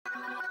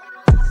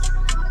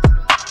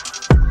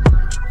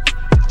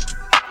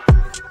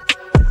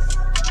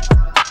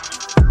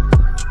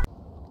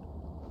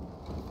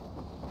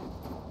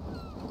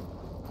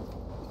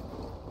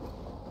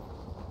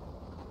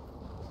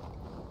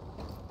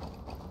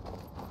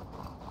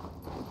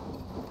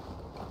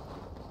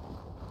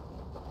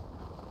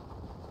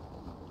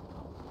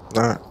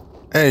Alright.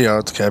 Hey y'all,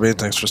 it's Cabby.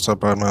 Thanks for stopping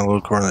by my little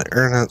corner of the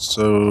internet.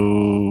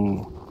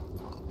 So,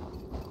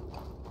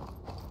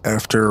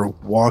 after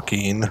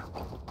walking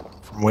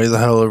from way the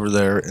hell over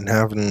there and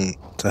having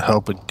to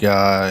help a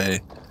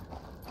guy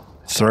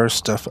throw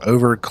stuff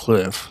over a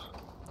cliff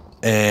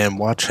and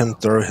watch him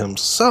throw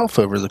himself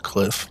over the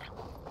cliff,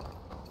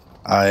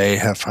 I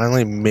have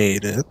finally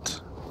made it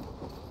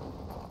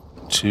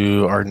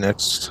to our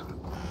next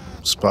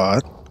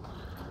spot.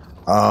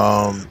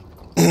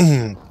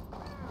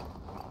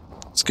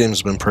 This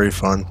game's been pretty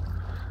fun.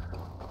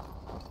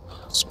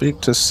 Speak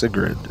to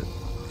Sigrid.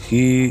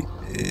 Ooh,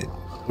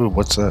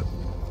 what's that?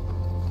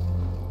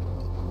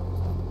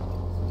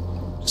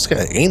 He's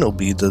got anal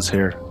beads as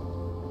hair.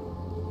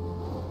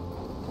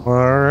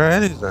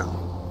 Alrighty then.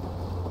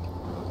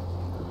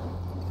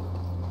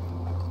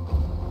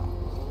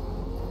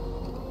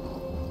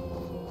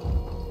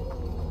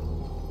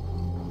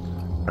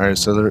 Alright,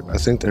 so I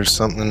think there's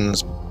something in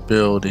this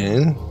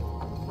building.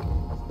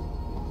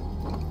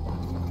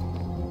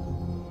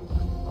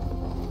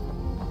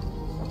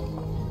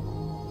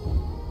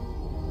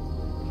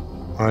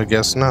 I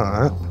guess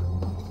not.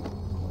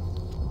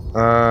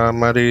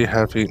 Muddy,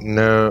 happy,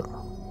 no.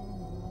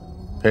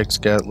 Pigs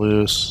got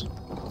loose.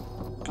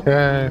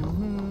 Okay.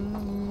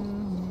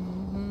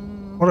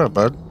 What up,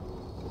 bud?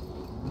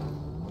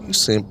 You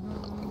seem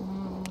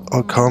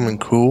all calm and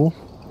cool.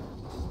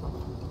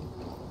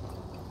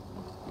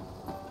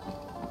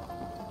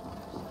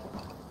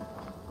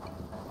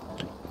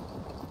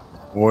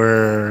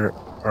 Where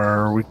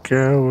are we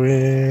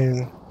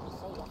going?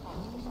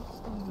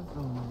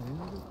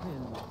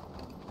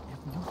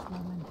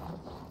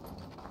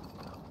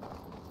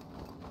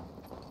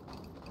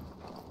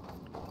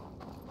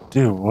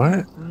 Dude,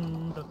 what?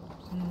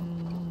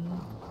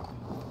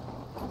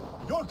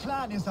 Your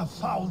clan is a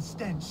foul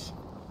stench,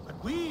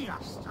 but we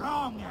are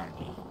strong,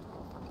 Ernie.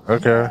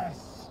 Okay.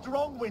 Yes,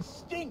 strong with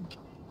stink.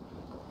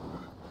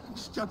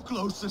 Step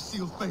closer,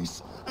 seal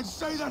face, and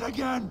say that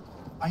again.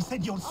 I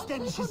said your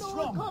stench is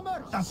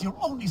strong. That's your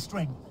only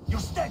strength.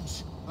 Your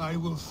stench. I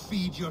will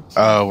feed your teeth.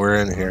 Oh, we're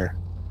in here.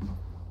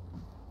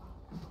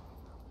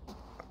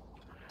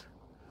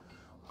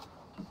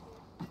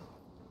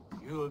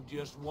 You have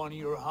just won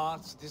your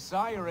heart's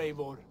desire,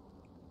 Eivor.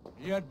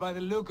 Yet by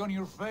the look on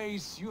your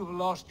face, you have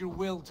lost your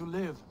will to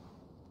live.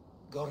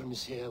 Gorm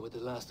is here with the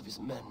last of his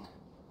men.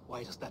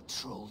 Why does that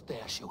troll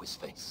dare show his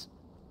face?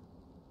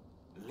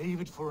 Leave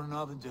it for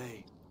another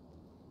day.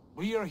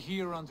 We are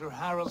here under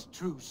Harald's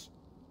truce,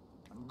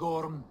 and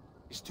Gorm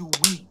is too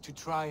weak to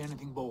try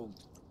anything bold.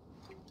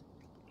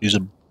 He's a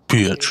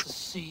There's bitch. a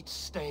seed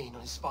stain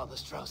on his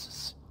father's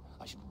trousers.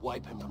 I should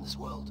wipe him from this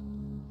world.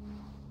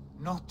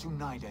 Not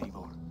tonight,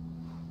 Eivor.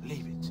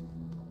 Leave it.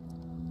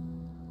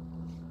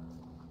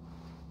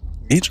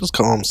 You just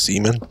call him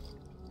Seaman.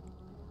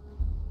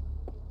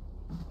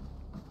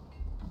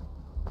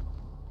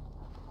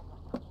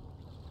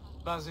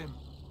 Basim,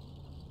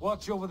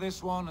 watch over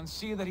this one and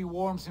see that he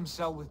warms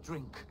himself with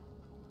drink.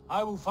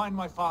 I will find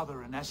my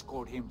father and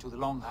escort him to the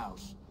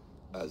Longhouse.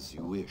 As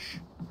you wish.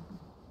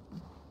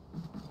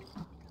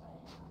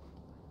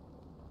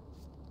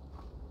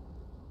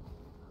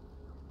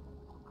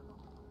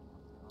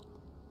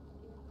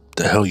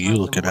 The hell you Serve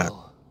him looking at?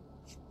 well.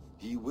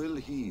 He will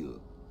heal,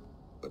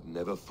 but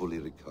never fully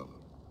recover.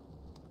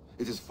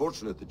 It is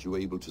fortunate that you were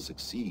able to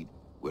succeed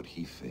where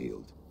he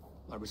failed.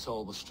 My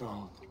resolve was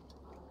strong.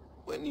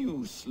 When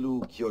you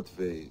slew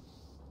Kjotve,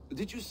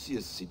 did you see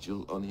a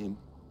sigil on him?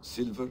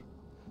 Silver,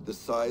 the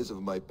size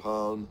of my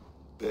palm,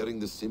 bearing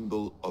the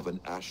symbol of an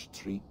ash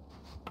tree?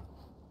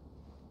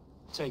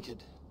 Take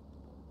it.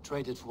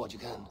 Trade it for what you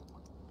can.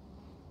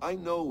 I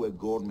know where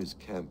Gorm is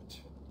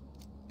camped.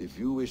 If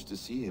you wish to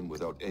see him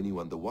without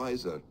anyone the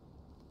wiser,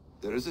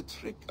 there is a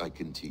trick I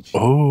can teach you.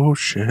 Oh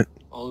shit.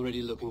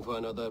 Already looking for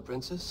another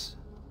princess?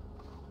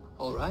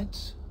 All right,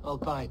 I'll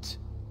bite.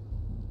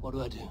 What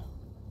do I do?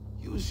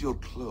 Use your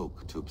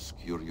cloak to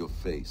obscure your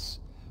face.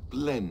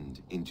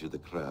 Blend into the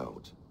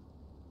crowd.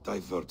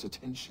 Divert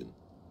attention.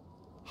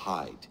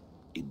 Hide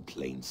in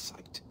plain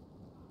sight.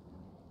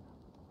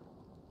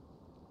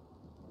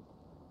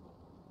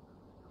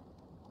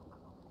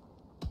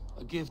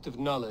 A gift of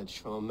knowledge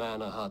from a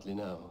man I hardly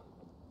know.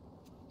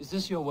 Is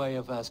this your way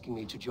of asking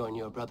me to join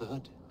your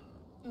brotherhood?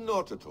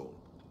 Not at all.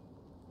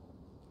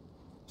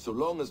 So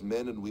long as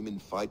men and women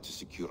fight to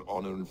secure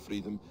honor and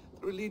freedom,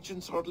 their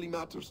allegiance hardly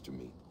matters to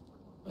me.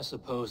 I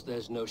suppose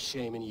there's no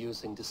shame in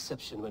using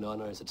deception when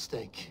honor is at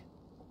stake.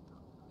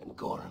 And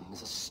Gorm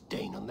is a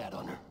stain on that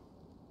honor.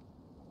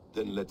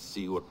 Then let's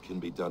see what can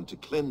be done to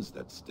cleanse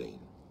that stain.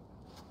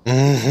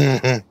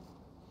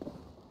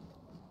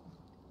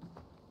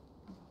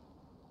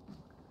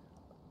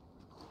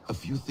 A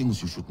few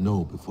things you should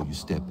know before you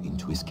step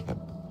into his camp.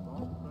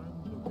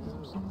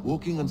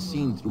 Walking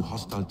unseen through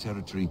hostile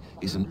territory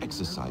is an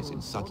exercise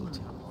in subtlety.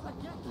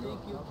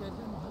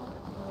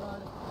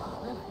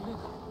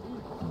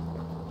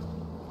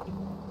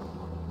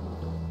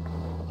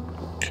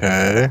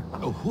 Okay.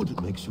 A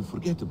hood makes you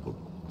forgettable,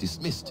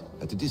 dismissed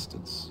at a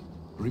distance.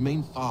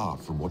 Remain far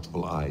from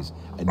watchful eyes.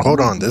 And Hold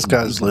you on, this be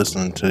guy's invisible.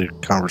 listening to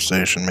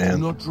conversation, Do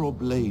man. not draw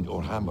blade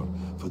or hammer,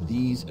 for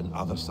these and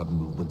other sudden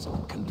movements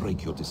can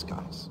break your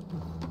disguise.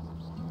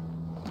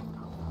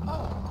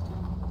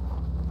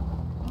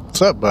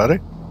 What's up, buddy?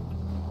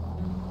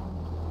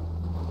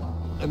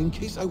 And in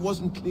case I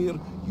wasn't clear,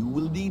 you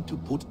will need to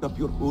put up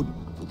your hood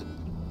for the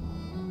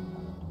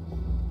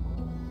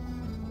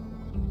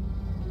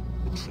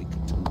trick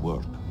to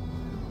work.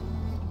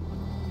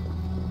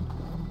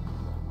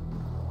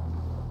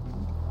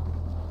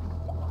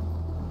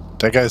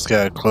 That guy's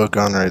got a cloak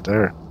on right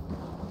there.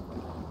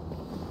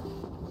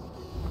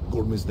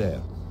 Gorm is there,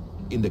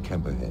 in the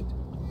camp ahead.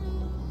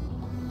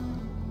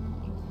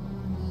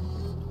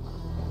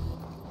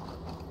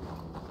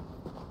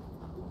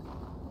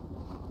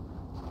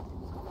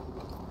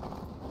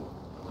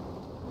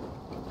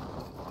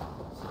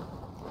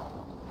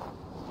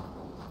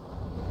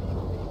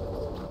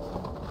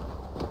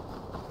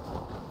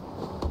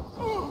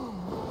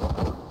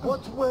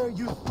 What were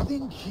you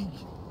thinking?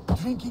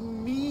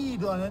 Drinking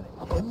mead on an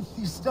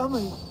empty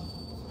stomach?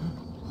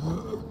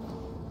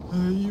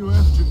 You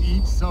have to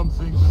eat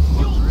something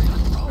before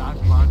drinking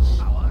that much.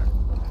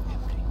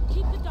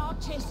 Keep the dog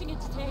chasing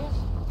its tail.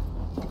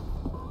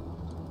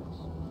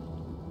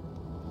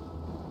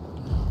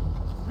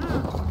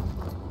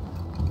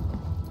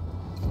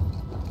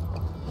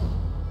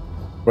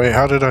 Wait,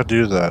 how did I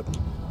do that?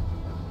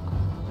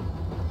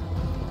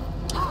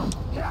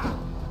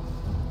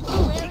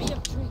 Wary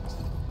of tricks.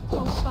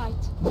 Don't fight.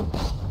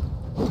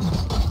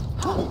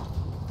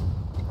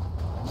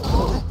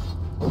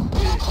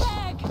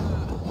 Bag!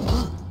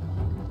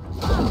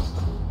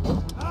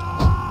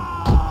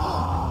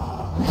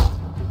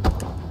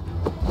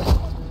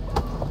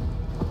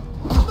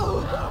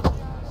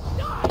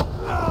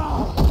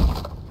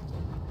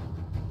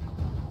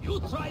 You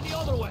try the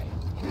other way.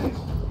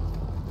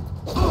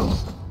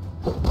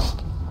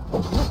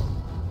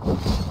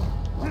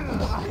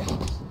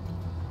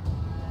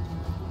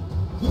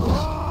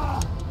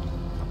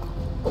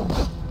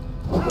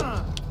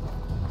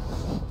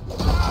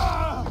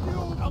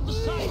 From the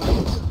side.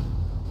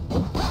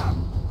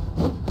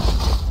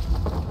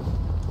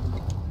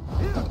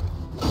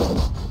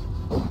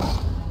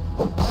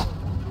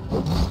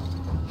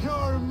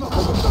 Your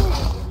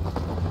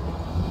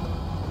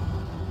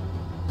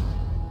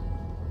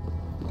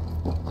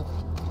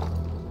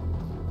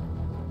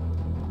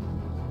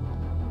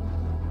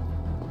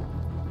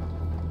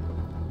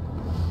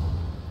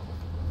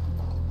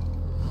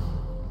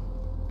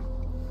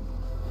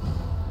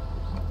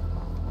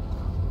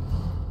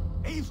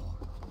Eivor!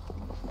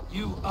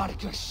 You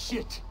Arca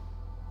shit!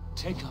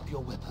 Take up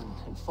your weapon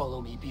and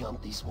follow me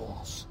beyond these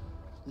walls.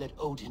 Let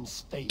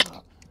Odin's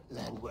favor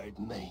land where it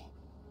may.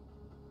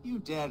 You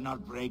dare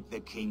not break the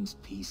king's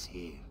peace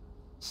here.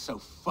 So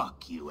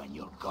fuck you and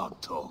your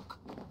god talk.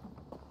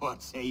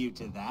 What say you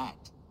to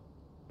that?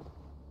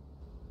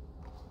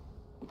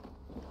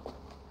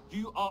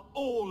 You are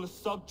all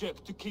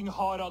subject to King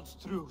Harald's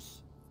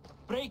truce.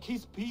 Break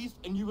his peace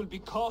and you will be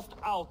cast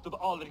out of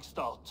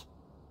Alrikstad.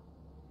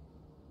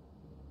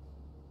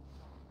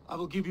 I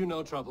will give you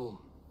no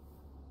trouble.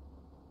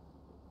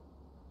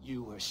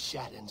 You were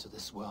shat into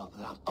this world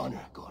without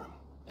honor, Gorm,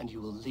 and you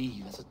will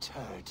leave as a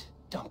turd,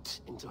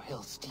 dumped into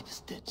hell's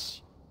deepest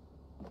ditch.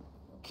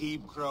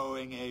 Keep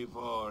crowing,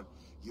 Eivor.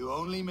 You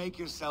only make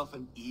yourself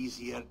an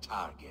easier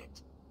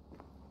target.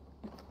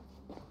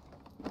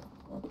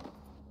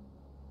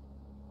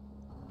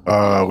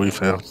 We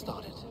failed.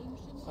 Started.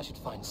 I should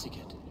find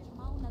Sigurd.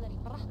 Mánaðar í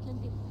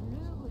Brattlendi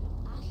flugur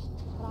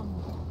allt fram.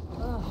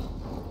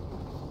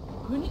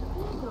 Kunni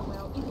Úlfrói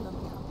á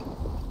Írlandi.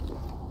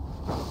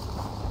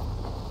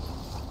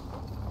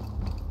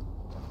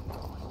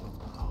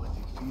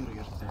 þig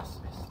fyrir þess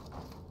vist.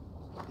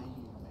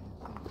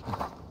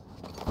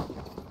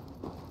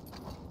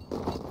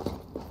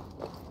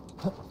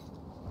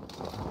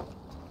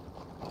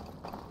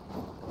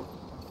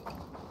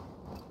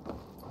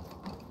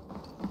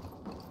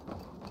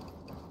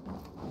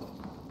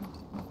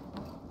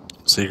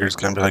 Seeker's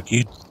gonna be like,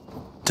 you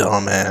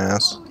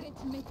dumbass.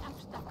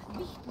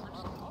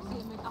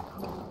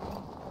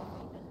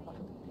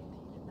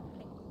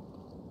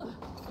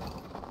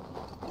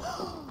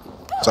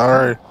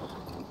 Sorry.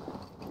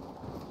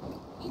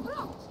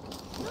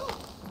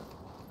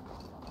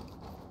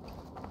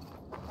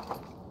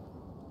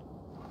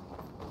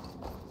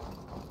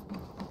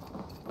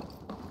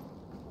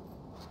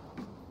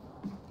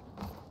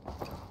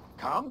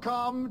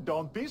 Come,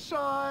 don't be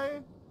shy.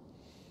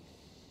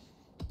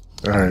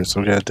 Alright, so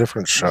we got a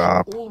different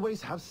shop.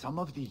 Always have some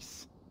of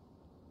these.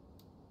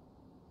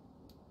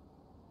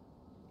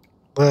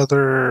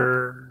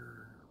 Leather,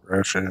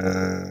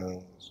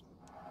 rations,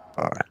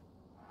 buy.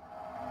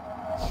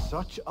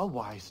 Such a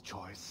wise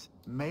choice.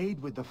 Made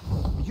with the...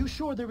 You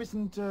sure there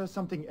isn't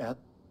something else?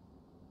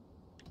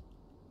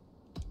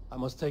 I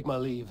must take my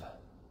leave.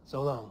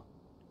 So long.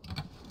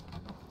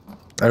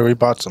 Hey, we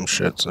bought some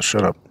shit, so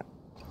shut up.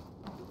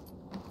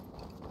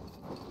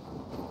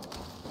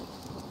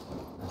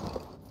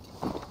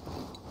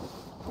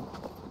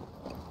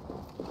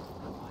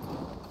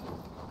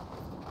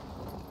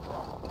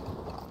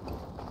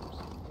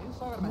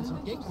 Menn sem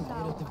gegna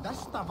eru til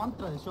versta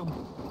vandræði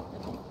sjómenn.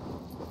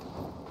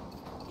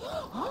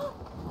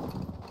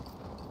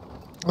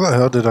 How the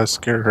hell did I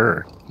scare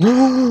her?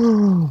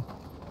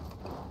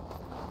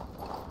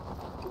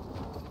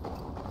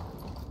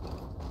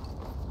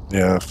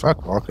 Yeah,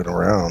 fuck walking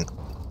around.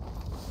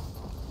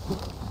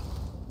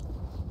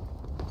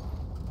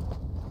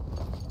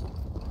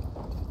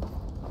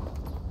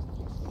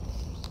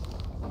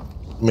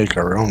 Make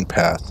our own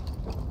path.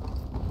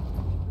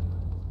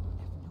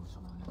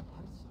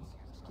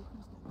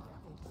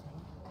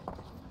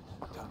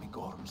 Tell me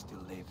Gorm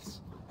still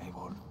lives,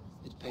 Eivor.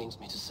 It pains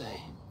me to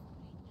say.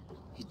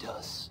 He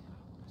does.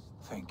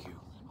 Thank you.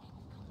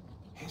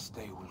 His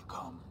day will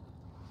come.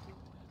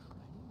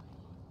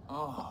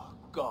 Oh,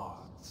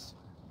 gods.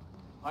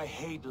 I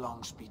hate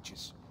long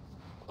speeches.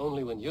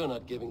 Only when you're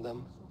not giving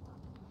them.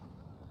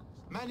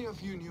 Many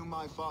of you knew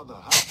my father,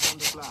 Halfdan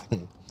the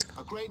Black.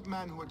 A great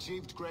man who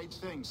achieved great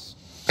things.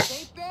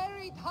 They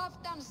buried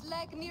Halfdan's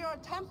leg near our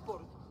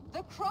temple.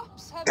 The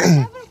crops have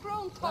never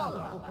grown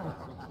taller.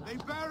 They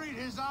buried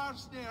his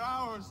arse near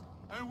ours,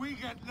 and we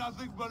get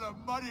nothing but a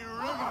muddy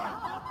river.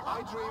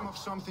 I dream of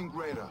something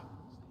greater.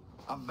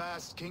 A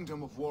vast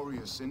kingdom of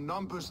warriors in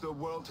numbers the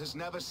world has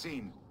never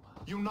seen.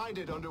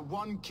 United under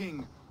one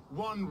king,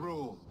 one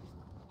rule.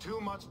 Too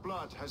much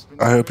blood has been...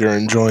 I hope you're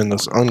enjoying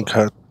this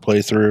uncut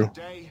playthrough.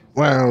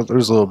 Well,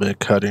 there's a little bit of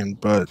cutting,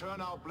 but...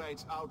 Turn our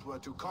blades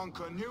outward to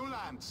conquer new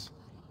lands.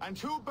 And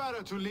who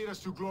better to lead us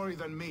to glory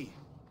than me?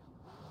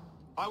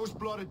 I was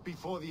blooded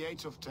before the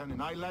age of 10,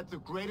 and I led the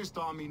greatest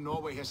army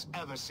Norway has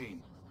ever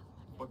seen.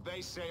 But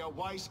they say a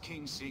wise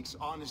king seeks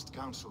honest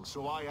counsel,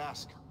 so I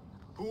ask,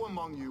 who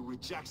among you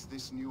rejects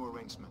this new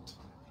arrangement?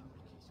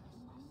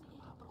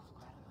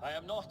 I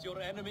am not your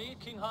enemy,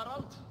 King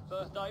Harald,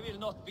 but I will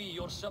not be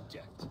your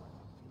subject.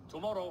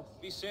 Tomorrow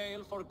we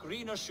sail for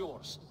greener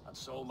shores, and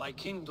so my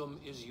kingdom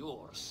is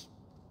yours.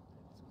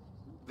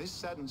 This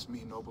saddens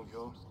me, noble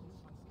Jarl.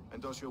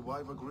 And does your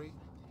wife agree?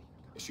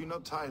 Is she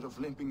not tired of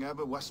limping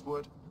ever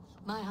westward?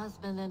 My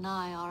husband and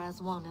I are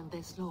as one in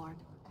this, Lord.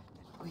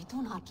 We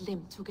do not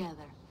limp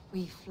together.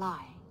 We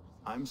fly.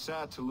 I'm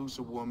sad to lose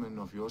a woman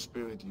of your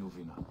spirit,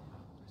 Yuvina.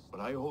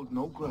 But I hold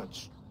no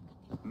grudge.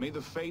 May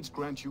the fates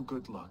grant you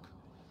good luck.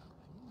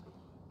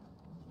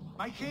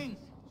 My king,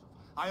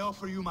 I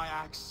offer you my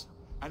axe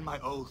and my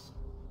oath,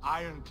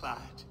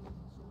 ironclad.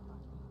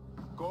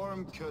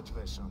 Gorm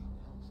Kjotveson,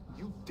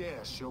 you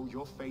dare show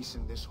your face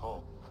in this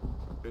hall.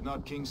 Did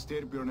not King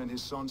Styrbjörn and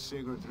his son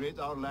Sigurd rid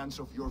our lands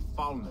of your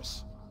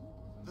foulness?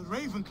 The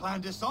Raven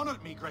clan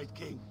dishonored me, great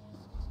king.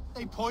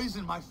 They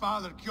poisoned my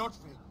father,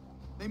 Kjotve.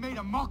 They made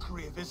a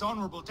mockery of his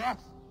honorable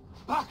death.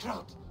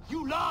 Background,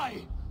 you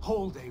lie!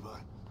 Hold,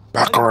 Eivor.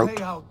 Background. Let it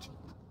play out.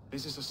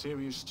 This is a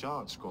serious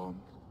charge, Gorm,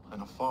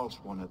 and a false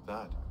one at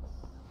that.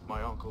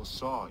 My uncle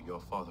saw your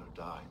father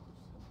die.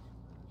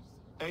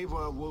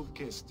 Eivor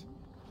Wolf-Kissed,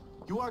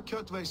 you are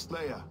Kjotve's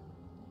slayer.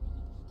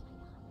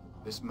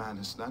 This man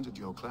has slandered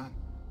your clan.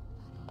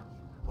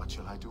 What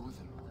shall I do with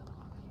him?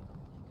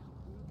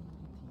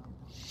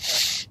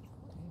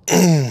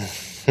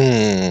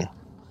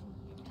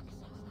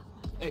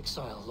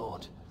 Exile,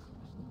 Lord.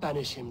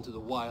 Banish him to the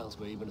wilds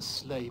where even a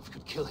slave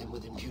could kill him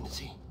with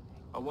impunity.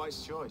 A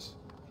wise choice.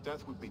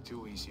 Death would be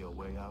too easy a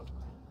way out.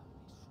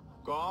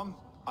 Gorm,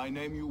 I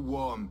name you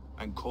Worm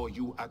and call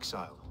you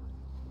exile.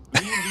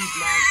 Leave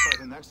these lands by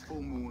the next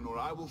full moon, or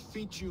I will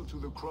feed you to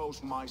the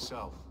crows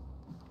myself.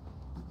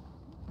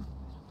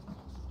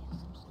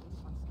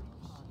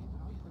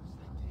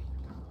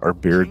 Our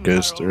beard King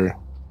goes Harald, through.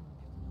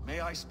 May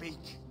I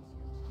speak?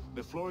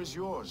 The floor is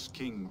yours,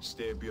 King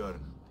Styrbjörn.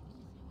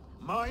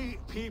 My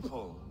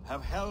people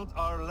have held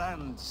our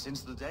land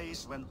since the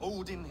days when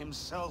Odin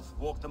himself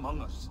walked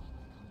among us.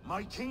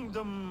 My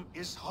kingdom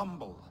is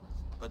humble,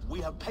 but we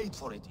have paid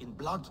for it in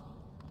blood.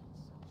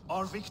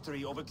 Our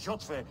victory over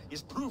Kjotve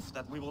is proof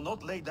that we will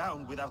not lay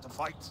down without a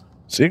fight.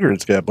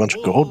 Sigurd's got a bunch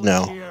of gold All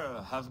now.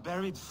 here have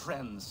buried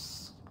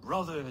friends,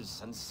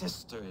 brothers and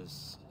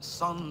sisters,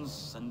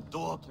 sons and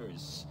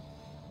daughters.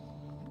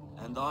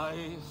 And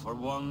I, for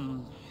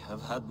one,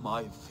 have had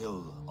my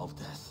fill of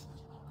death.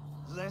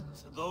 Let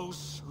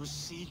those who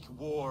seek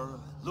war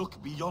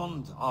look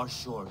beyond our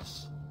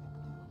shores.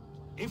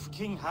 If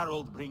King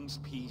Harald brings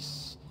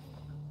peace,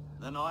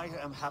 then I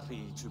am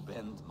happy to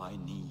bend my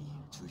knee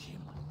to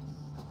him.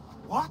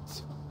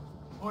 What?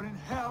 What in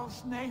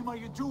hell's name are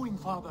you doing,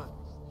 father?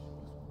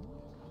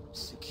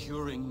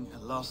 Securing a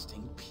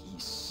lasting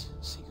peace,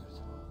 Sigurd.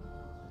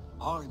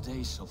 Our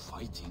days of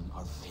fighting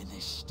are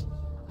finished.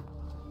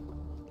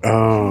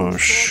 Oh, You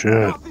said shit.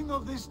 nothing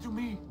of this to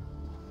me.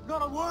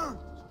 Not a word.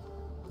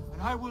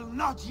 And I will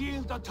not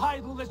yield a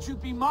title that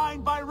should be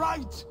mine by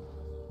right.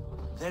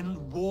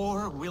 Then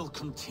war will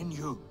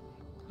continue.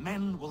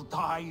 Men will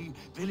die,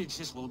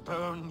 villages will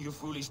burn, you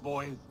foolish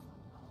boy.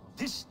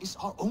 This is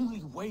our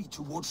only way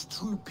towards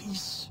true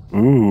peace.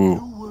 Ooh.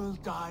 You will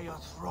die a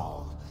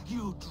thrall.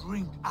 You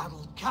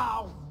drink-addled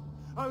cow.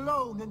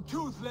 Alone and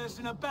toothless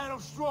in a bed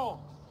of straw.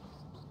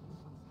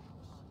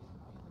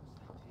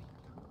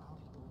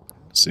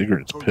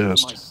 Sigurd's Forgive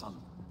my pissed. son.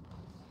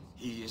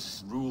 He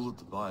is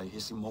ruled by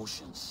his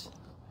emotions.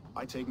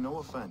 I take no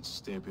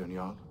offense, Styrbjörn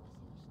Jarl,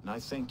 and I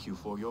thank you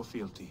for your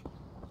fealty.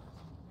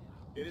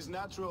 It is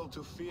natural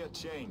to fear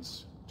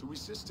change, to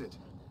resist it.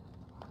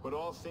 But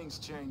all things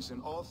change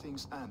and all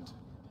things end.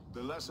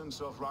 The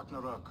lessons of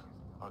Ragnarok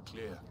are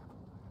clear.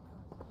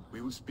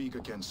 We will speak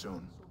again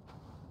soon.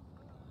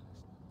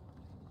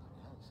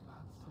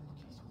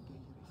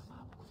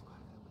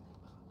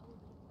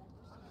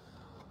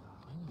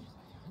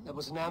 That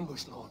was an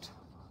ambush, Lord.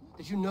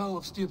 Did you know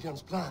of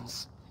Styrbjörn's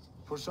plans?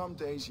 For some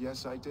days,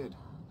 yes, I did.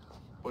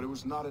 But it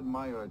was not at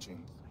my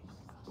urging.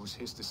 It was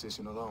his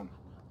decision alone.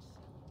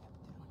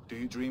 Do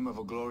you dream of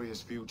a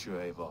glorious future,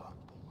 Eivor?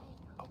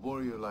 A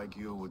warrior like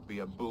you would be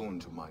a boon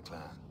to my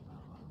clan.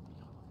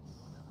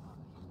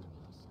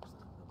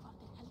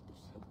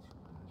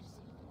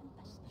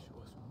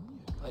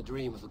 I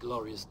dream of a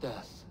glorious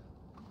death,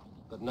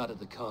 but not at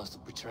the cost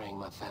of betraying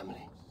my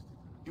family.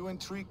 You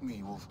intrigue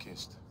me,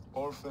 Wolf-Kissed.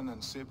 Orphan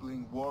and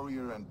sibling,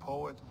 warrior and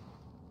poet.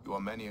 You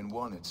are many in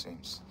one, it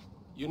seems.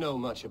 You know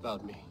much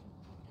about me.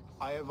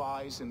 I have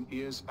eyes and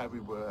ears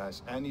everywhere,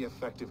 as any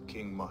effective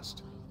king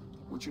must.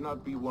 Would you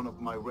not be one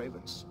of my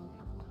ravens?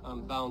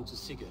 I'm bound to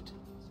Sigurd,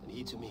 and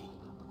he to me.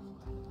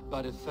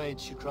 But if fate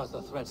should cross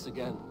our threads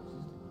again...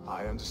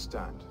 I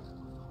understand.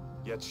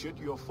 Yet should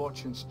your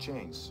fortunes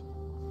change,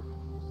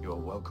 you are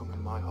welcome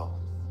in my hall.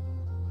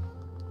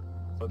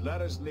 But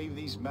let us leave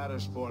these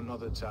matters for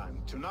another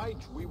time.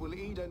 Tonight, we will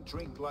eat and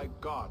drink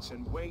like gods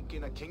and wake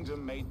in a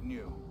kingdom made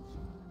new.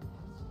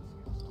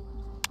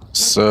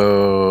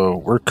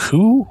 So, we're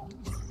cool?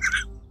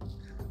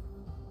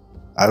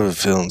 I have a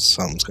feeling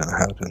something's gonna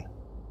happen.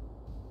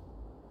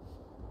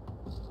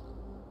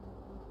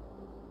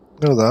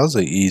 No, that was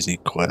an easy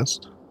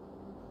quest.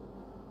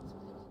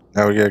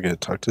 Now we gotta go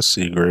talk to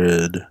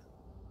Sigurd.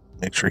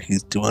 Make sure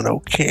he's doing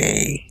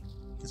okay.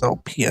 He's all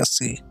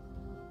PSC.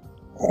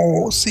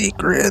 Oh,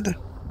 Sigurd.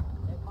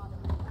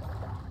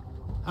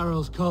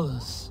 Harald's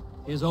colors.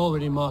 He is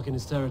already marking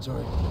his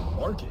territory.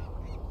 Marking?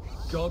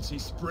 Gods,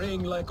 he's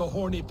spraying like a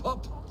horny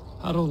pup.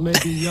 Harald may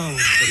be young,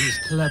 but he's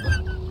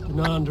clever. Do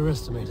not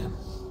underestimate him.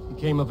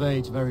 He came of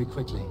age very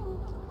quickly.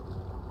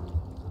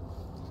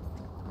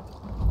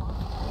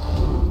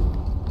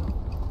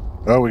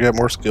 Oh, we got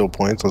more skill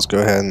points. Let's go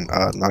ahead and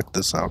knock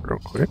this out real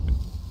quick.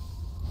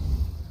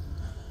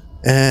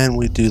 And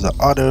we do the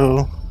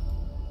auto.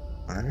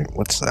 Alright,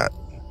 what's that?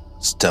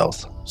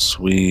 Stealth.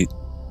 Sweet.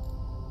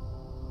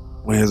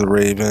 Way of the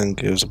Raven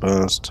gives a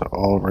bonus to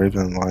all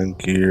Raven line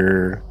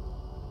gear.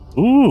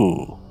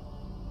 Ooh.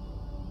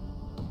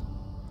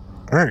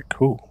 Alright,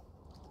 cool.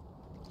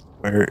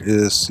 Where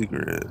is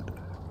Sigurd?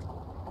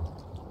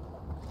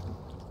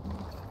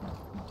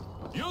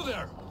 You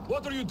there!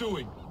 What are you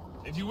doing?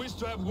 If you wish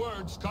to have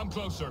words, come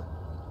closer.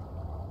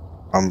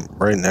 I'm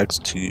right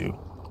next to you.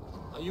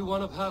 Are you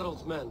one of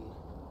Harald's men?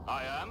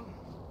 I am.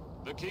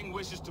 The king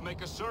wishes to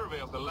make a survey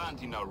of the land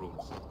he now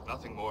rules.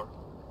 Nothing more.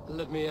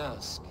 Let me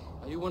ask,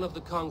 are you one of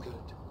the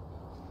conquered?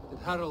 Did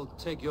Harald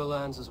take your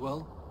lands as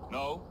well?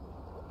 No.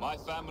 My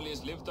family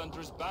has lived under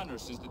his banner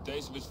since the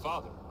days of his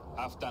father,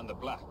 Halfdan the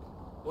Black.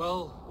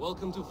 Well,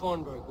 welcome to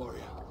Fornburg,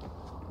 warrior.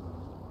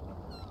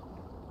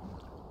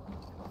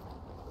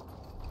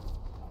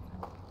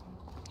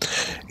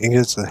 He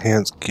gets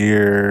enhanced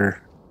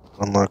gear,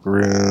 unlock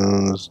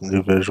runes,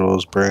 new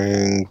visuals,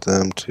 bring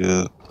them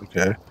to...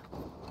 Okay.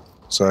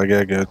 So I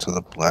gotta go to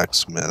the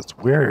blacksmith.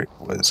 Where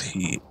was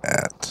he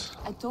at?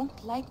 I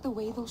don't like the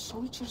way those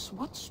soldiers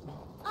watch me.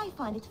 I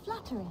find it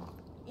flattering.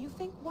 You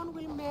think one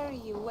will marry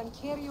you and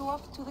carry you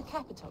off to the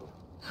capital?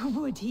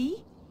 Would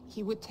he?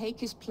 He would take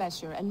his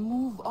pleasure and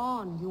move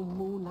on, you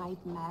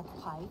moon-eyed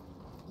magpie.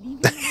 Leaving you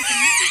with a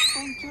little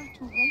soldier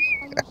to raise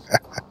by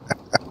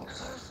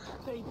yourself.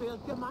 They will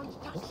demand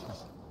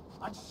taxes,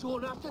 and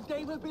soon after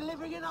they will be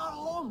living in our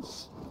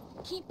homes.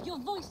 Keep your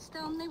voice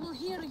down, they will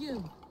hear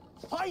you.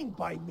 Fine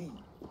by me.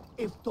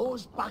 If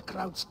those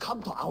backgrounds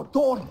come to our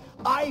door,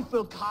 I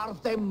will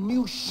carve them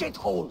new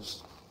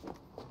shitholes.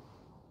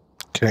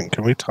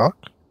 Can we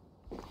talk?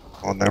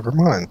 Oh, never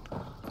mind.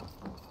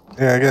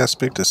 Yeah, I gotta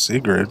speak to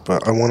Sigurd,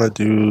 but I want to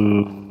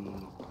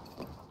do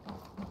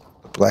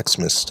the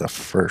blacksmith stuff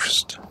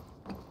first.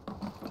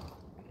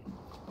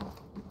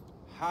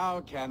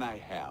 How can I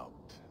help?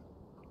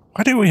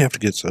 Why do we have to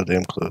get so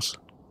damn close?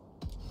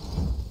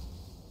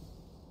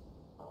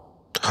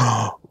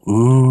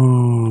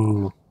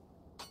 Ooh.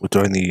 What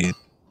do I need?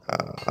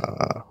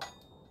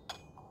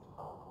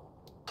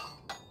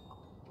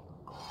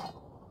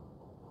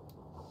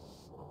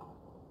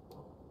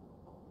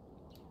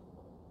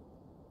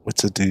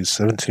 What's it do?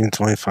 17,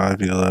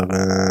 25,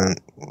 11.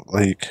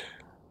 Like...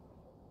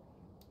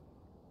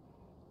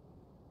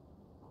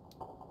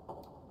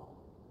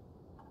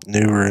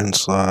 New rune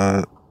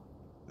slot.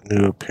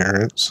 New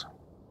appearance.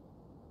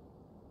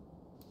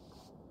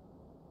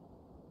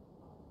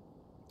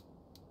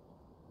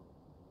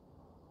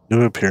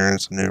 New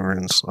appearance, new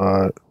rune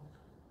slot,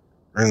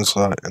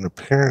 and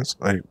appearance.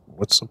 Like,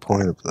 what's the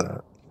point of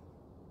that?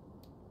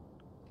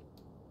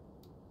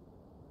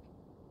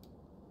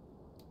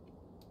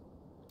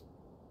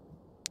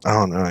 I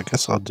don't know. I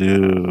guess I'll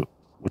do...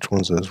 Which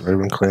one's this?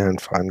 Raven Clan,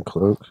 Fine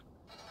Cloak.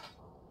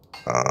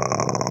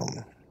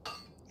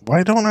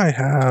 Why don't I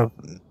have...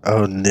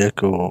 Oh,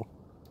 Nickel.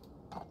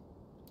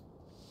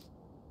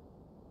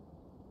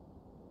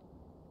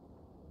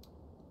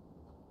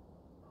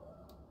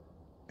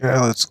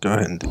 Yeah, let's go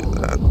ahead and do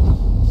that.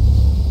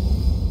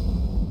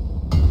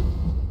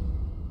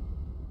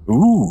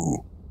 Ooh.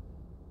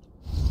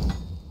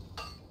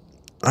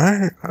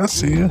 Alright, I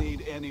see you.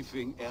 Need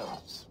anything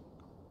else?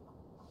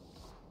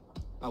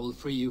 I will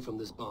free you from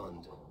this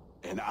bond.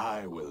 And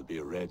I will be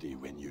ready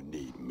when you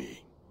need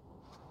me.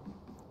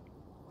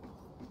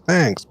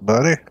 Thanks,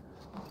 buddy.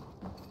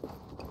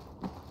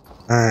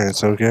 Alright,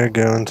 so we gotta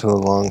go into the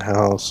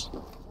longhouse.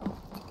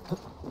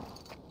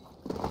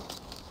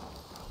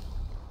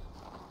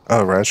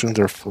 Oh, rations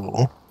are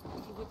full.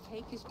 He would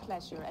take his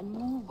pleasure and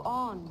move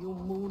on, you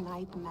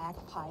moon-eyed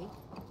magpie,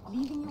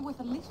 leaving you with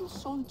a little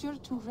soldier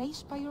to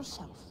race by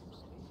yourself.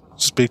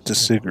 Speak to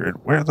Sigrid.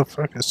 Where the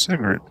fuck is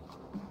Sigrid?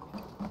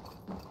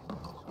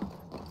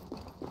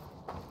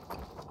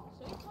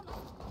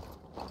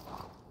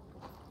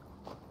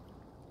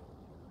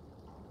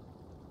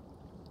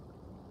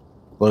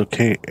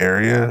 Locate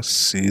area,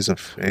 Seas of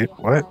Fate.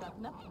 What?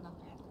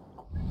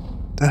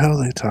 The hell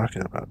are they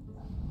talking about?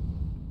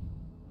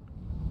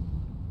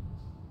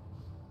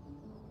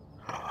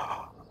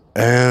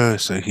 Oh,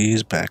 so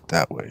he's back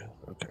that way.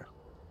 Okay.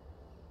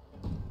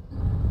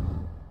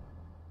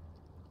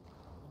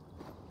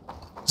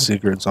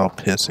 Sigurd's all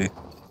pissy.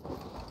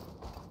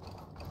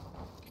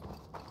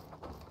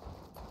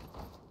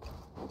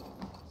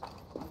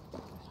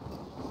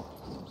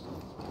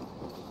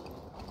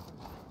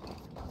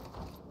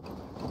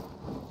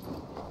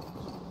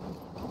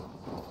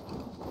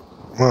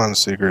 Come on,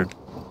 Sigurd.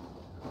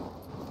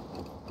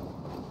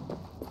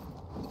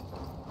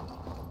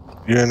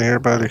 You in here,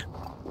 buddy?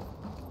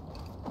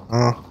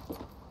 Oh,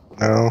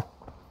 no.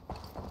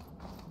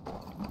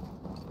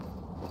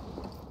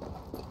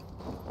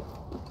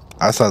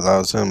 I thought that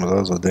was him, but that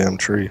was a damn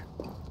tree.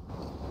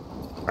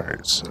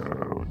 Alright, so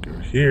we'll go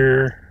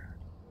here.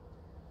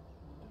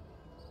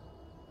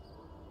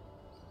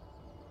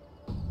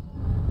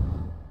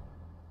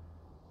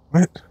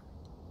 What?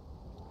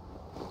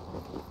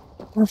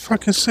 Where the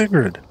fuck is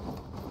Sigrid?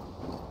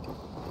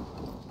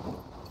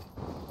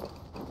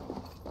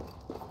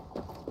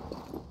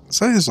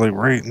 This is like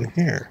right in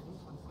here.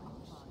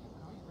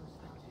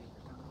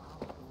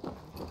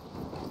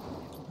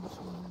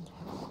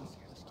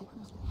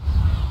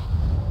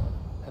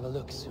 Have a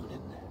look, Sunan.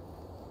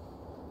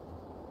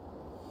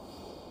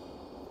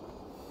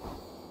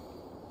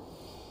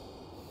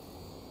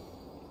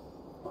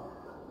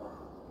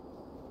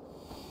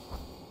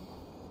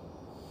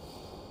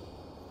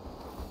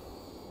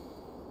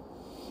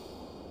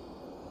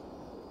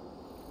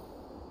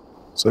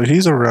 So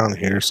he's around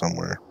here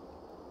somewhere.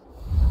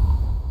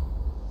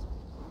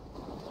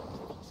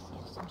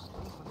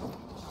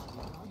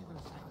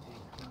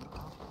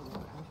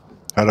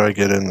 How do I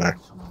get in there?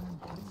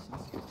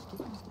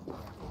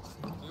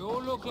 You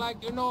look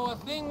like you know a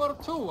thing or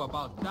two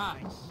about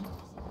dice.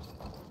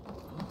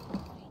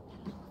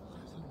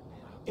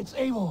 It's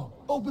Eivor.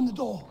 Open the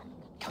door.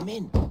 Come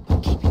in.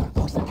 Keep your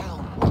voice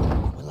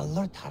down. We'll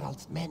alert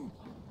Harald's men.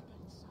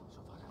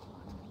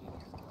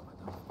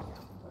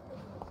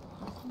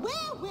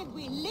 Where would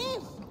we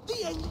live?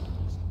 The end.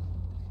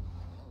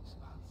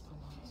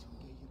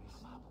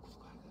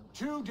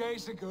 2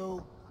 days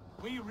ago,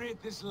 we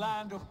rid this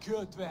land of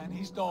Kjotve and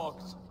his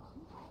dogs.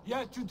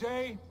 Yet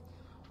today,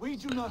 we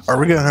do not... Are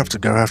we gonna have to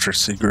go after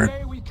Sigrid?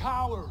 Today we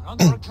cower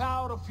under a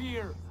cloud of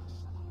fear.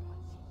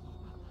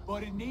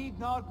 But it need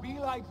not be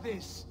like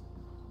this.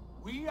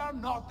 We are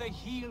not the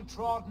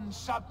heel-trodden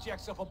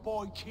subjects of a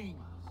boy king.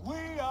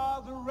 We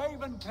are the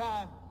Raven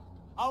clan.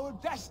 Our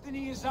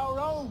destiny is our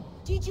own.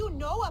 Did you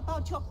know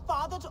about your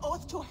father's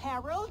oath to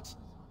Harald?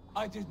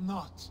 I did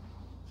not.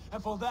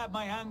 And for that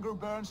my anger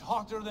burns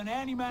hotter than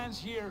any man's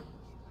here.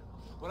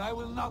 But I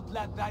will not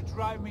let that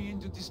drive me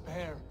into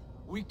despair.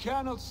 We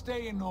cannot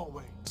stay in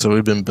Norway. So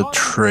we've been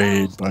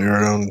betrayed by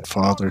our own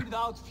father,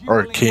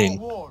 our king.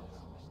 War.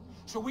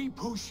 So we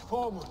push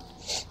forward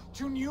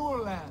to newer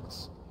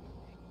lands.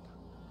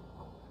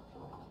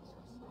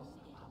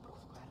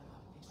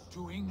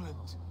 To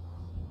England.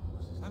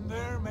 And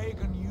there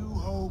make a new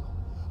home.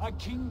 A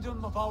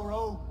kingdom of our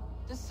own.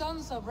 The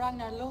sons of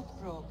Ragnar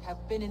Lothbrok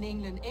have been in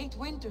England 8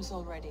 winters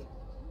already.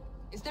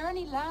 Is there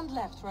any land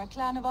left for a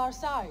clan of our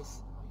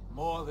size?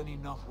 More than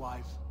enough,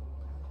 wife.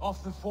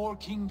 Of the 4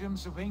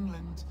 kingdoms of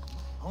England,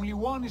 only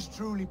one is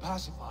truly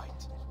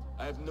pacified.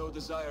 I have no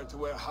desire to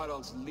wear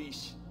Harald's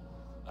leash.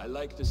 I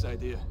like this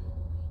idea.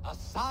 A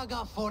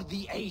saga for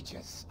the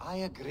ages. I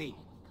agree.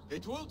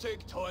 It will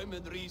take time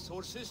and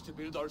resources to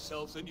build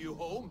ourselves a new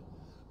home,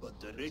 but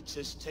the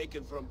riches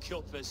taken from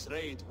Kjotve's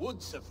raid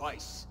would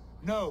suffice.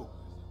 No.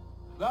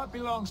 That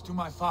belongs to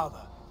my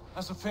father,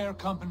 as a fair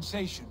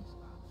compensation.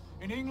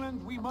 In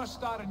England, we must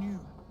start anew.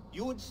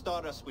 You would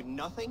start us with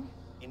nothing?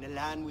 In a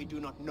land we do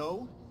not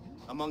know?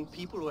 Among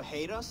people who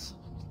hate us?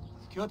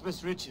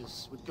 Kjotve's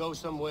riches would go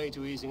some way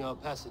to easing our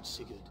passage,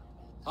 Sigurd.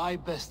 I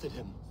bested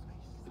him.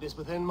 It is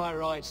within my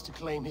rights to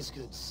claim his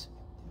goods.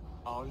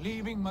 Our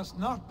leaving must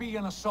not be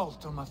an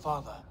assault on my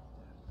father.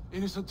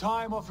 It is a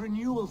time of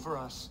renewal for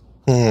us.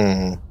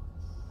 Hmm.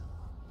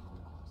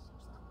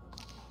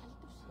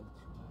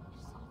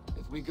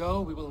 If we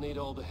go, we will need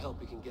all the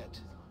help we can get.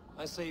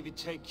 I say we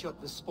take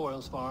Kjotve's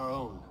spoils for our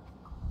own.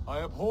 I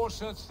abhor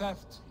such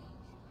theft.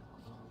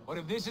 But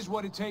if this is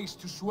what it takes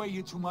to sway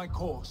you to my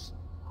cause,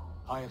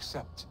 I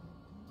accept.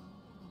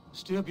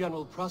 Styrbjörn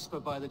will prosper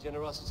by the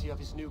generosity of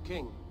his new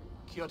king.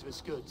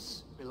 Kjotve's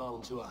goods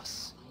belong to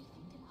us.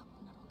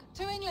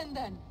 To England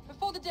then,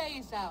 before the day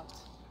is out.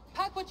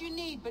 Pack what you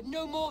need, but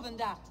no more than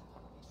that.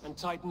 And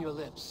tighten your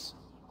lips.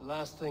 The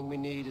last thing we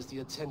need is the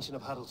attention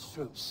of Harald's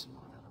troops.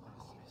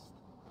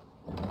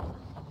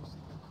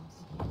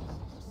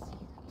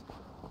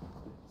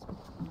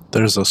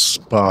 There's a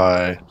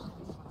spy.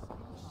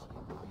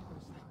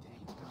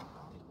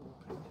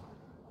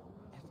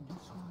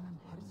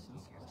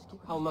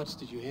 How much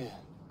did you hear?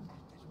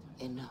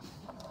 Enough.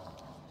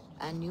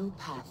 A new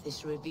path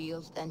is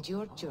revealed and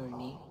your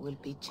journey will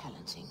be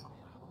challenging.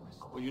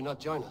 Will you not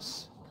join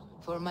us?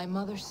 For my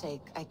mother's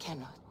sake, I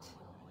cannot.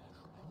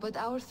 But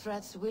our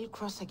threads will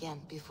cross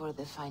again before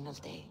the final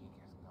day.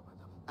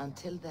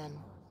 Until then,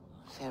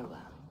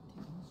 farewell.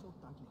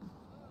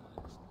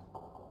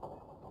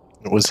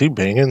 Was he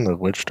banging the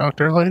witch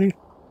doctor lady?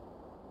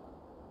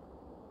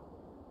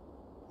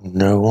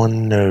 No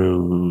one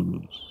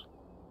knows.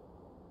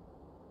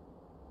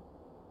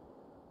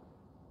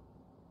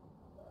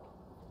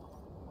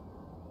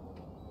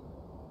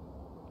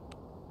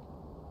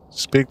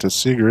 Speak to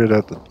Sigrid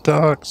at the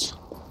docks.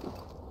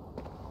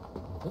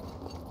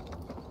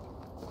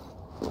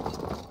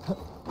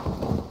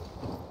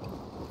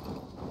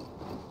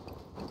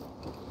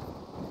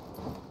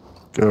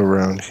 Go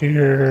around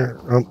here.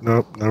 Oh,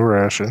 nope, no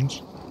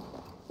rations.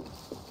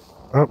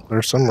 Oh,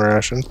 there's some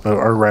rations, but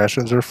our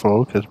rations are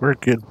full because we're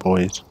good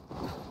boys.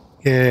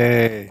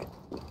 Yay!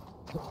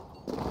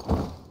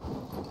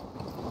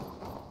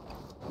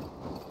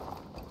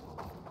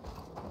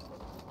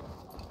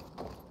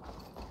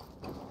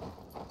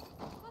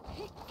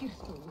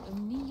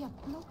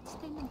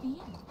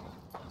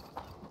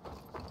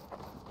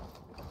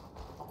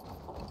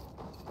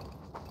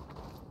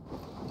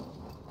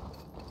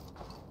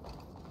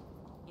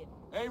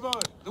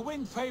 Eivor, the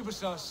wind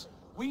favors us.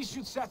 We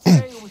should set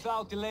sail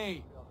without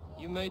delay.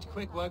 You made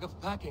quick work of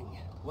packing.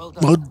 Well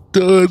done. Well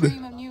The done.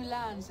 dream of new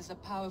lands is a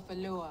powerful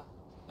lure.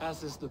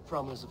 As is the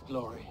promise of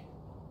glory.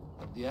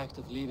 But the act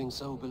of leaving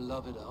so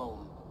beloved a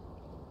home,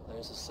 there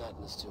is a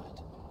sadness to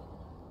it.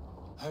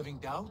 Having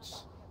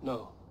doubts?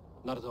 No,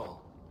 not at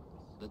all.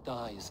 The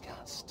die is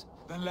cast.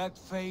 Then let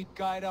fate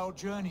guide our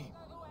journey.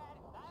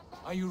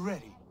 Are you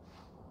ready?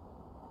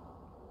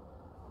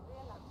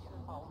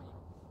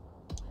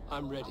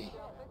 I'm ready.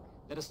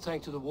 Let us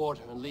take to the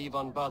water and leave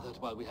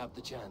unbothered while we have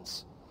the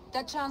chance.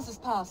 That chance is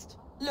past.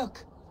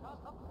 Look.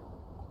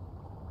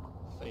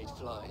 Fate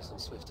flies on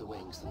swifter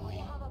wings than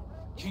we.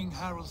 King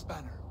Harald's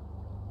banner.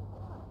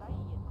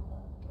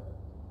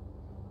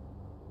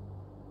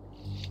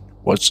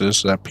 What's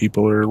this that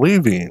people are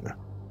leaving?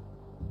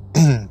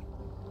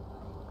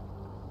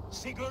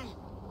 Sigurd,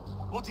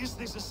 what is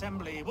this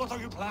assembly? What are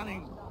you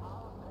planning?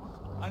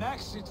 An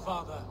exit,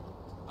 father.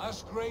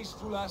 As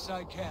graceful as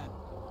I can.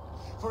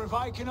 For if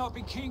I cannot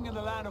be king in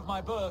the land of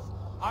my birth,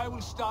 I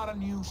will start a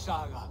new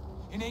saga.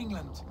 In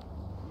England.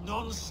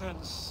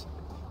 Nonsense.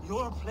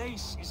 Your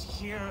place is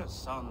here,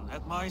 son,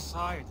 at my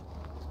side.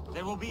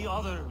 There will be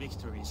other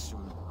victories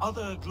soon.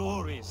 Other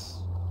glories.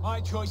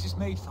 My choice is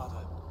made,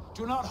 father.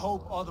 Do not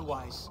hope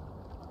otherwise.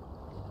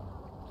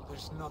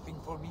 There's nothing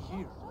for me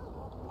here.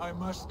 I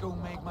must go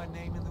make my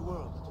name in the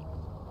world.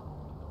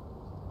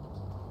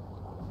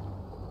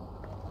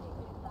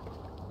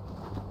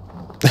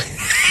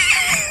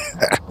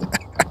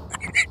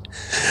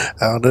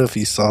 I don't know if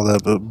you saw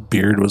that, but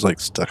beard was like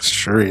stuck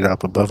straight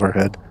up above our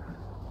head.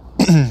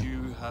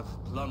 You have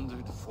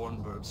plundered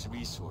Fornburg's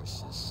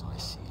resources, I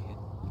see.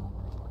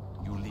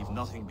 You leave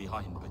nothing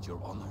behind but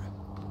your honor.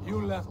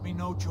 You left me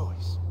no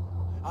choice.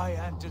 I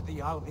entered the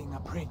Alving a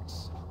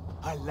prince.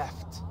 I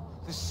left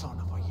the son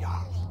of a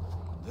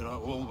Jarl. There are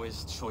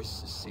always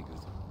choices, Sigurd.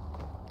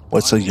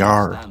 What's a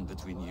Jarl?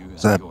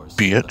 Is that a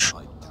bitch?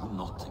 I do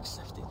not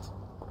accept it.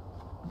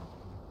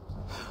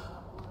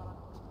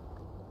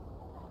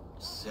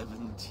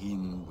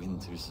 17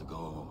 winters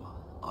ago,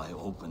 I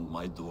opened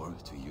my door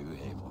to you,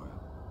 Eivor.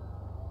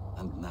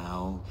 And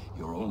now,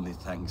 your only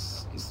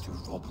thanks is to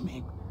rob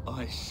me?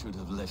 I should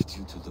have left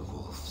you to the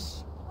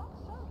wolves.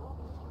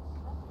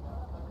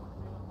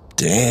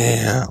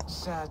 Damn.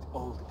 Sad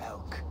old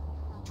elk.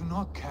 Do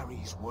not carry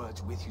his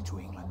words with you to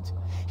England.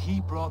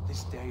 He brought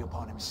this day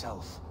upon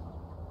himself.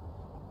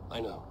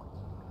 I know.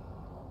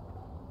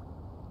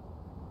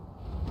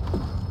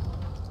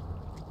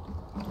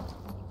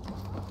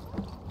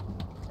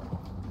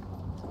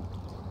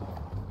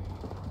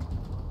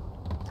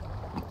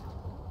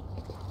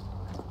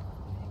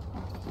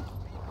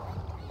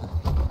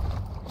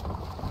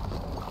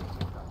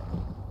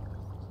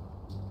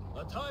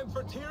 time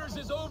for tears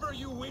is over,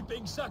 you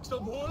weeping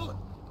Saxon wool.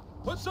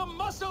 Put some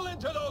muscle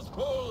into those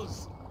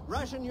pools.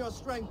 Ration your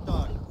strength,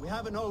 dog. We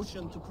have an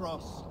ocean to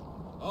cross.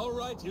 All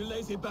right, you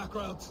lazy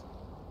backrout.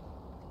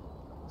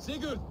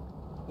 Sigurd,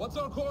 what's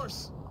our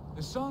course?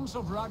 The sons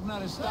of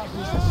Ragnar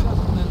established a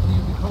settlement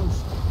near the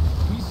coast.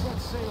 We set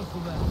sail for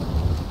them.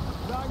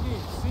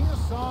 Raggi, sing a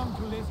song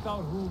to lift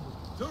our hood.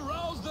 To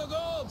rouse the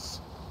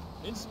gods!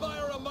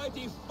 Inspire a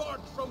mighty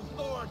fart from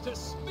Thor to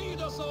speed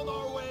us on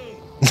our way!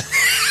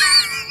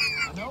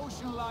 An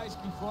ocean lies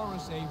before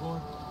us,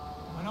 Eivor,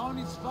 and on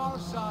its far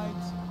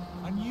sides,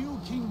 a new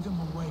kingdom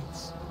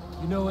awaits.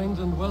 You know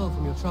England well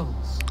from your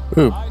travels.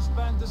 Ooh. I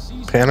spent the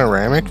season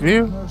Panoramic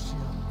view? Mercia,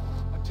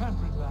 a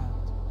temperate land,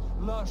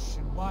 lush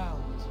and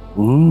wild.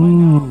 Ooh. By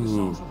now, the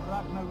sons of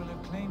Ragnar will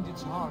have claimed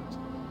its heart.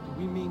 Do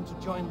we mean to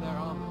join their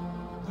army?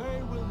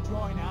 They will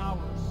join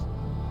ours.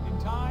 In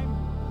time,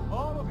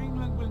 all of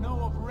England will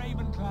know of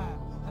Raven Clan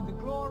and the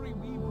glory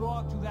we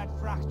brought to that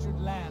fractured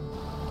land.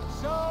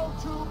 So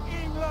to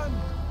England,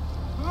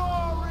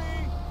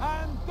 glory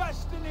and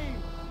destiny.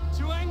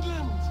 To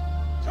England!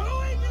 To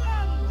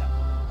England!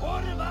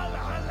 For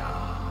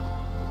Valhalla!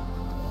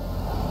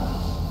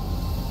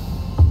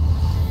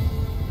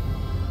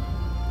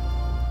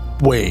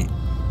 Wait.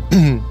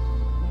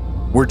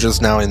 We're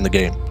just now in the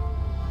game.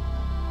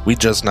 We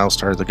just now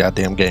started the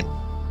goddamn game.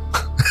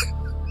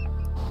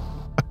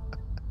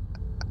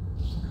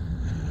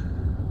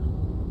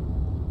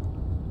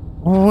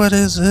 What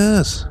is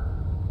this?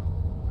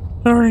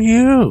 Who are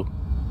you?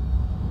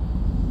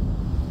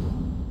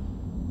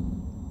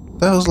 What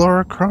the hell's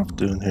Lara Croft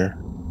doing here?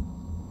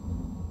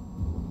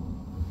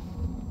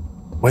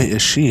 Wait,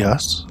 is she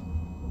us?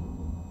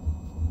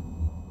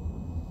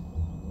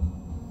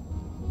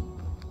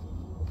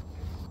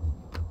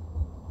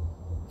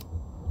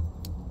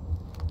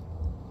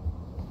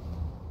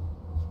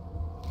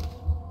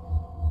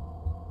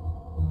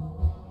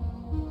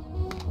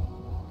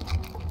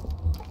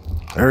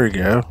 There we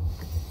go.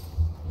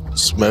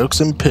 Smokes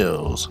and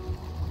pills.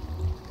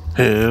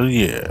 Hell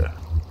yeah.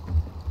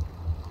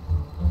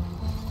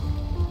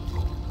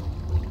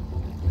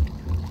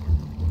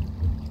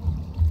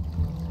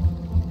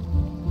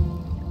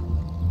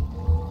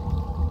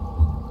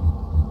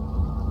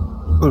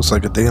 Looks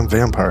like a damn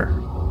vampire.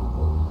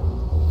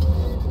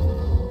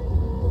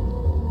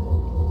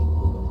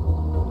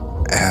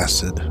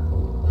 Acid.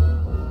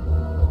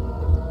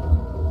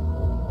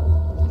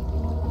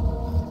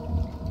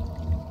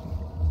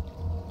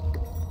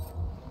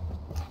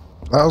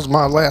 That was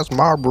my last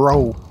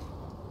Marlboro.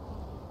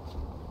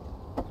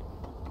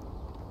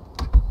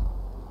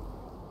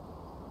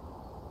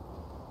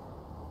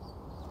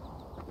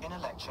 In a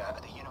lecture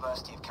at the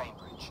University of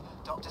Cambridge,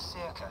 Dr.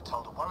 Circa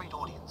told a worried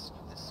audience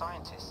that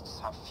scientists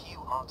have few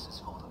answers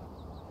for them.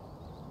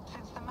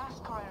 Since the mass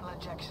coronal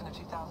ejection of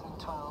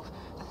 2012,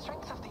 the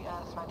strength of the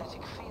Earth's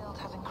magnetic field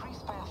has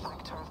increased by a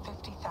factor of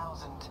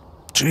 50,000.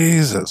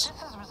 Jesus.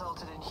 This has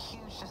resulted in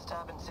huge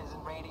disturbances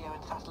in radio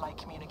and satellite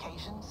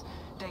communications,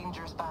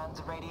 dangerous bands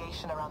of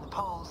radiation around the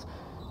poles,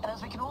 and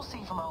as we can all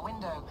see from our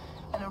window,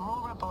 an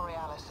aurora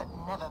borealis that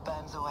never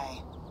burns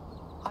away.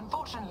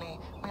 Unfortunately,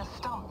 we are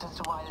stumped as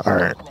to why this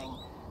is happening,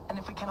 and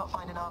if we cannot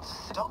find an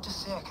answer, Dr.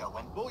 Circa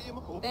went...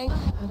 Thanks.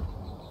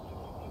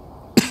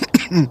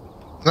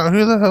 Now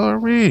who the hell are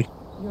we?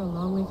 You're a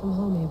long way from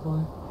home,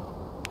 Eivor.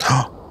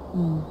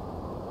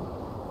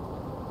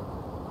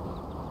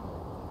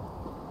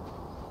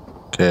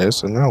 Okay,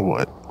 so now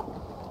what?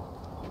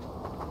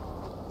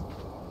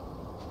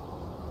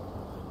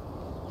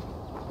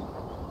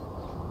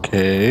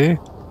 Okay.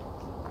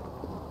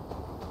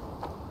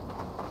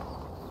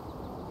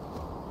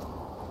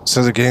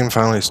 So the game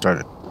finally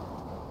started.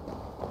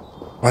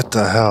 What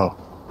the hell?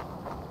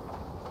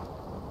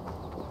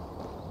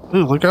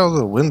 Ooh, look at all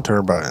the wind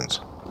turbines.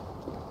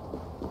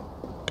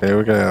 Okay,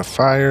 we got a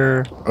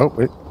fire. Oh,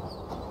 wait.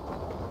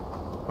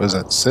 What is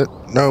that? Sit?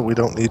 No, we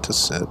don't need to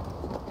sit.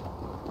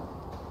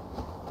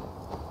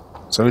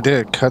 So we did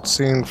a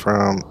cutscene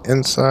from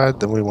inside,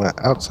 then we went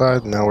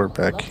outside, now we're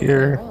back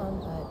here. Around,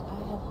 but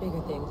I have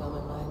bigger things on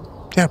my mind.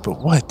 Yeah, but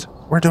what?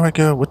 Where do I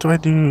go? What do I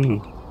do?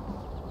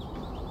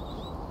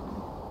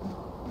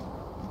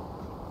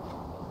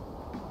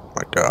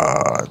 My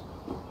God.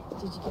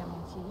 Did you get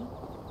my tea?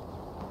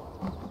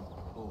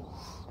 Oh,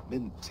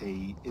 mint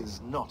tea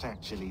is not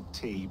actually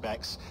tea,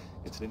 Bex.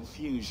 It's an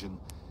infusion.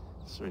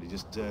 It's really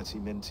just dirty,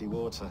 minty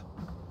water.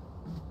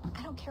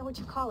 I don't care what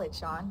you call it,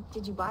 Sean.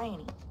 Did you buy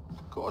any?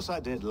 Of course I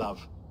did,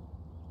 love.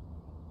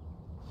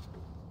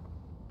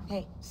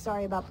 Hey,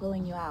 sorry about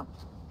pulling you out.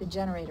 The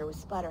generator was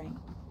sputtering.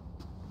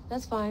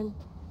 That's fine.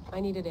 I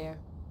needed air.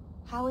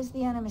 How is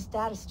the Animus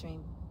data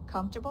stream?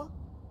 Comfortable?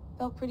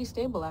 Felt pretty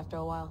stable after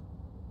a while.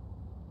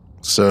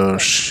 So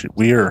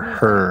we are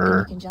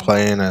her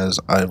playing as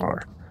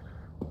Eivor.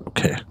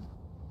 Okay.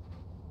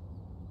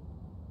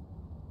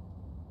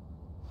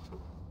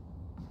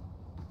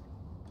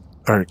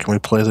 Alright, can we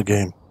play the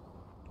game?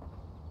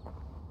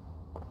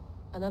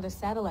 Another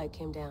satellite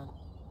came down.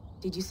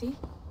 Did you see?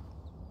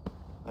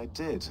 I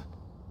did.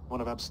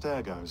 One of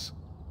Abstergo's.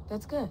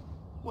 That's good.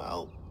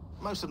 Well,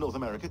 Most of North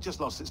America just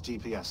lost its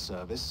GPS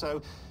service,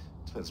 so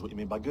depends what you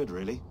mean by good,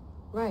 really.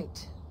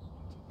 Right.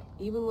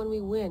 Even when we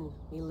win,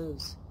 we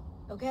lose.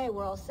 Okay,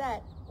 we're all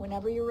set.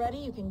 Whenever you're ready,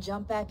 you can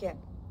jump back in.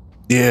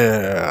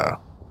 Yeah.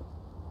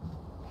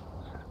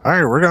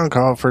 Alright, we're gonna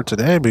call it for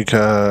today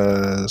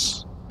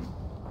because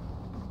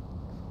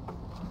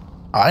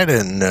I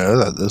didn't know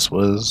that this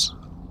was...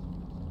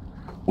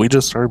 We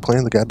just started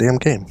playing the goddamn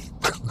game.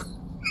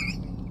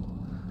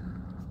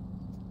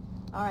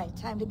 Alright,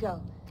 time to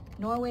go.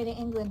 Norway to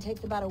England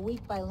takes about a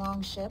week by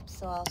long ship,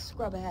 so I'll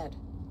scrub ahead.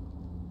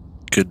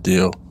 Good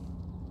deal.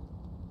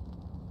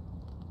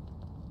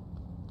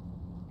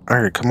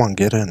 Alright, come on,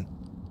 get in.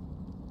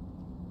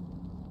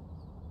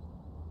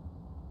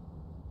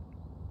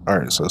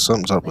 Alright, so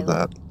something's up with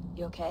that.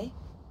 You okay?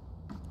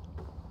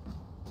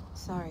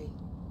 Sorry.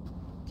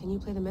 Can you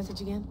play the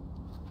message again?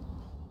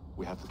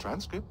 We have the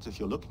transcript. If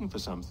you're looking for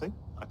something,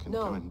 I can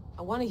No, go and...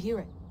 I want to hear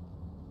it.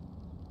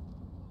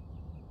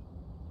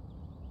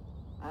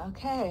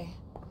 Okay.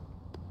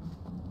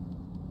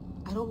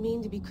 I don't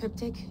mean to be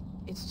cryptic.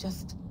 It's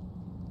just...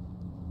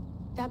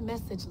 That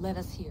message led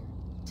us here.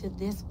 To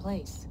this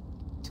place.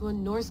 To a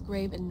Norse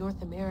grave in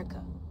North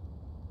America.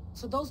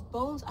 So those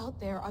bones out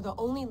there are the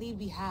only lead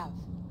we have.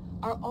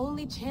 Our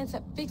only chance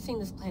at fixing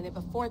this planet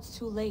before it's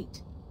too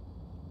late.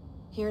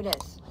 Here it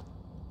is.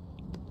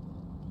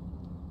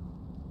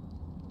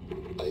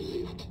 I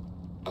lived,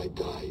 I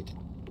died,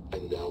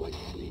 and now I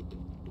sleep.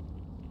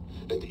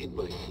 And in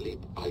my sleep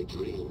I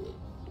dream.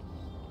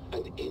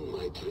 And in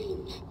my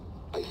dreams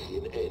I see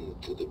an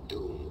end to the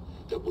doom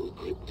that will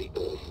grip the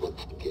earth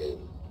once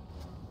again.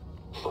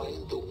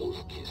 Find the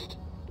wolf-kissed.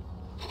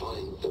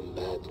 Find the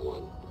mad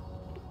one.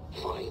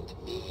 Find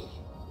me.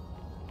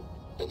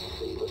 And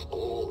save us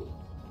all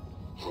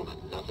from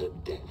another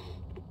death.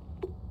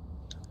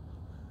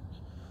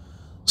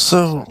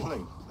 So...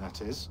 Certainly,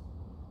 that is.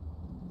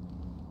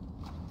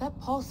 That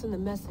pulse in the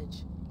message.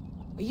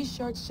 Are you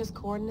sure it's just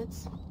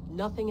coordinates?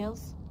 Nothing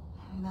else?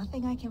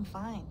 Nothing I can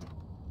find.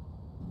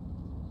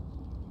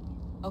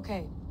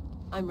 Okay,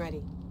 I'm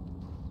ready.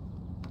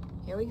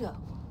 Here we go.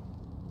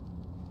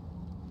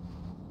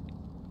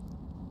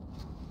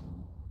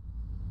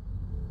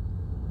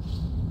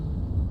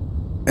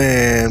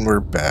 And we're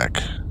back.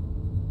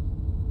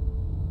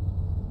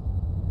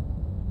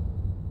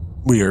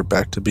 We are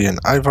back to being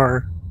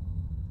Eivor.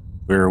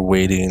 We're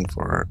waiting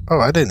for... Oh,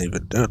 I didn't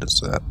even notice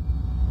that.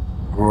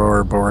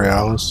 Aurora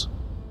Borealis.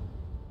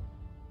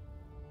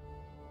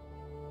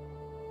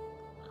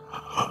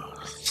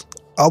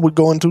 Are we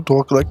going to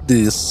talk like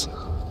this?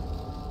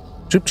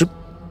 Chip chip,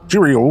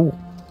 cheerio.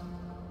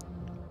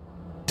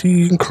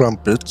 Tea and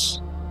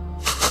crumpets.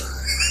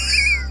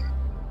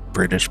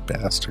 British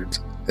bastards.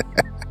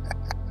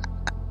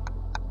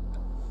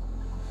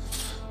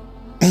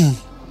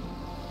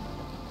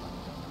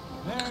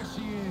 There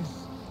she is.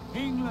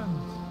 England.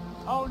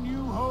 Our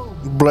new home.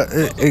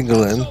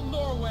 England.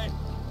 Norway,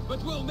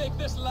 but we'll make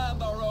this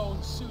land our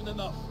own soon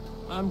enough.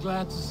 I'm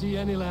glad to see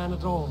any land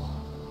at all.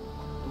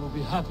 And will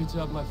be happy to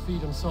have my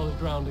feet on solid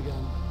ground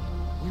again.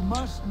 We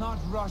must not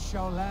rush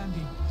our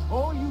landing.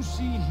 All you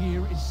see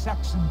here is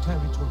Saxon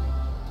territory.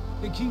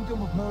 The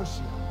Kingdom of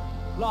Mercia,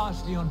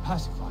 largely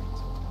unpacified.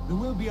 There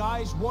will be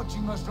eyes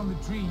watching us from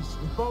the trees,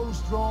 with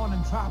bows drawn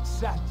and traps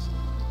set.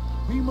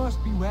 We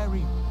must be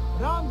wary.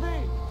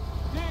 Randi,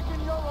 dig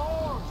in your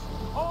oars.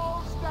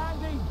 All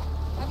standing.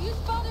 Have you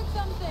spotted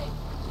something?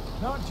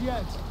 Not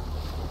yet.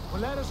 But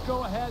let us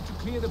go ahead to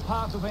clear the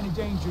path of any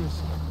dangers.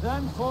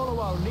 Then follow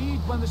our lead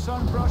when the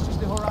sun brushes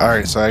the horizon.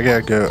 Alright, so I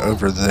gotta go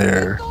over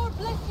there. God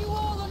bless you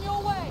all on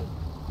your way.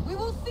 We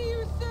will see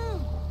you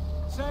soon.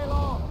 Sail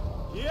on.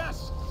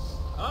 Yes,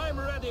 I'm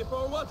ready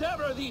for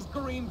whatever these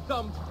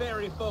green-thumbed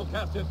fairy folk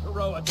have to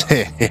throw at us.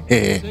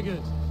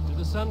 Sigurd, do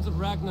the sons of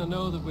Ragnar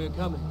know that we're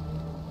coming?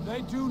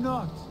 They do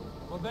not,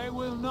 but they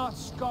will not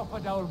scoff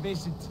at our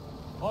visit.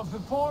 Of the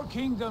 4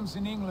 kingdoms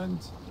in England,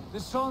 the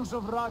sons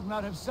of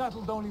Ragnar have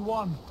settled only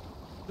one.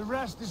 The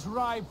rest is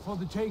ripe for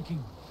the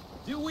taking.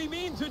 Do we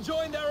mean to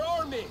join their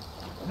army?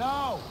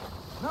 No,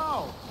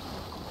 no.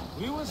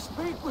 We will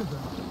speak with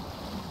them,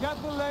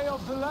 get the lay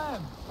of the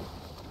land,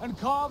 and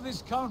carve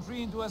this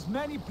country into as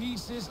many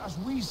pieces as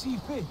we see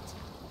fit.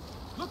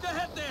 Look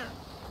ahead there!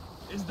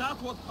 Is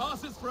that what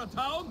passes for a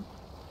town?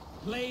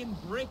 Plain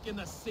brick in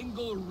a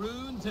single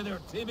rune to their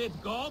timid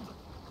god?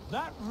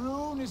 That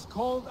rune is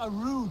called a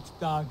root,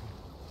 Dag.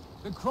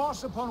 The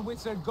cross upon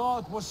which their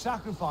god was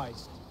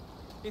sacrificed.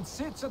 It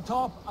sits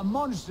atop a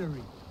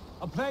monastery,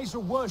 a place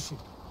of worship.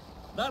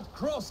 That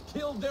cross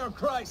killed their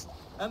Christ,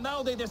 and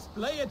now they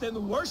display it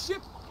in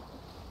worship?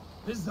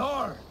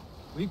 Bizarre.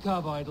 We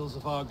carve idols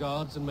of our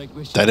gods and make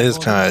wishes. That is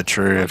kind of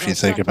true if you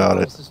think about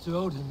it. To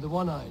Odin, the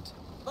one-eyed.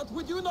 But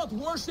would you not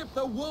worship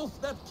the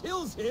wolf that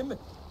kills him?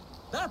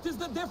 That is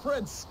the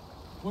difference.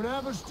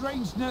 Whatever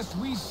strangeness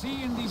we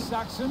see in these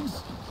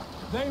Saxons,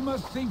 they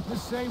must think the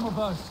same of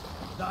us.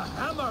 The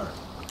hammer.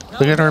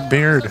 Look at our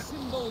beard.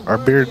 Our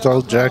beard's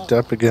all jacked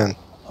up again.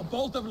 A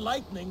bolt of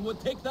lightning would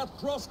take that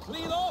cross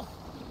clean off.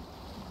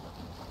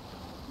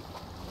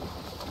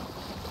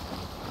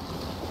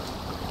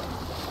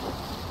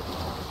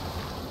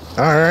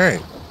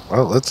 Alright.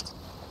 Well, let's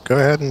go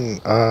ahead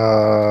and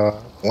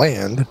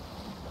land.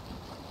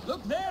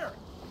 Look there!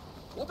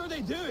 What are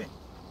they doing?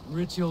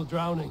 Ritual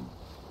drowning.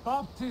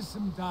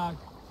 Baptism, Dag.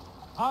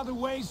 Are the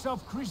ways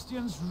of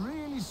Christians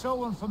really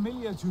so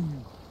unfamiliar to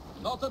you?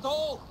 Not at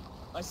all.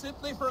 I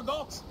simply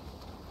forgot.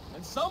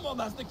 And someone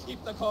has to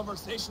keep the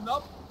conversation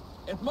up.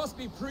 It must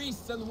be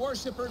priests and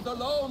worshippers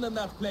alone in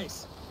that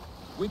place.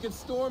 We could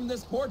storm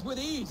this port with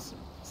ease.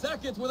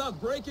 Sack it without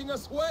breaking a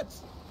sweat.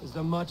 Is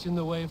there much in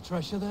the way of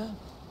treasure there?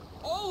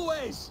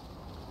 Always!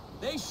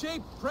 They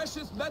shape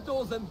precious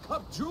metals and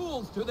cut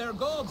jewels to their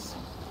gods.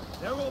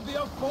 There will be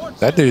a fortune.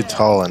 That dude's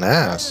hauling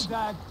ass.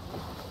 Dag.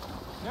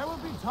 There will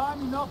be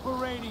time enough for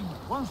raiding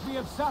once we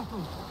have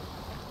settled.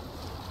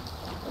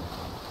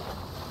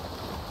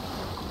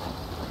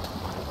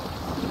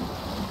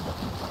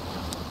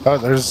 Oh,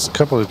 there's a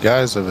couple of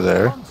guys over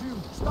there.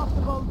 Stop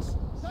the boats.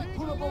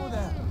 Pull up over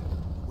there.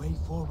 The way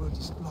forward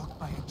is blocked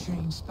by a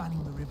chain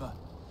spanning the river.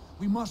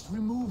 We must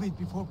remove it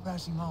before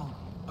passing on.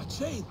 A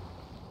chain?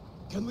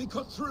 Can we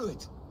cut through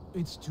it?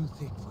 It's too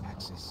thick for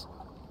access.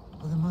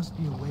 But there must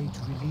be a way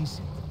to release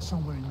it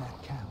somewhere in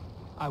that camp.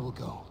 I will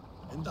go.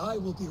 And I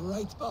will be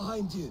right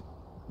behind you.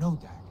 No,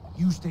 Dag.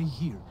 You stay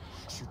here.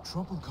 Should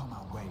trouble come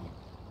our way,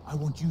 I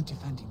want you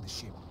defending the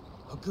ship.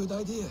 A good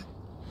idea.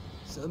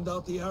 Send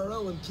out the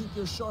arrow and keep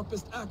your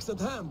sharpest axe at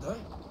hand, huh?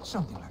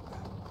 Something like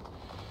that.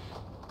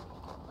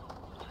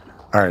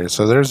 Alright,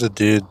 so there's a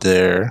dude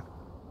there.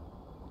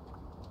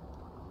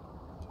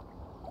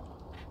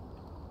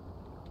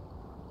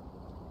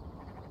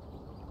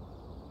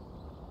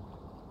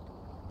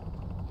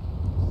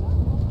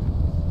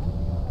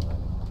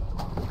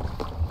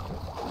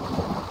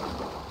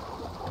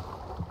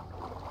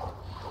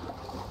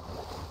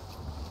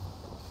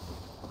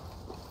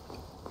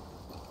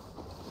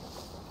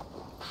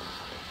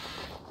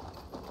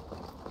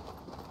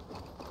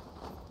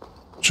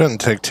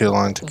 Shouldn't take too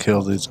long to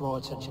kill these. Draw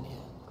attention here.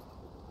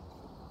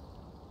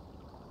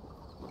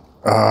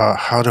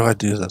 How do I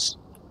do this?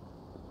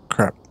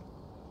 Crap.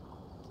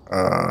 Be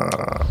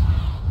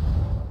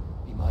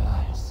my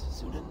eyes,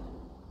 Zunin.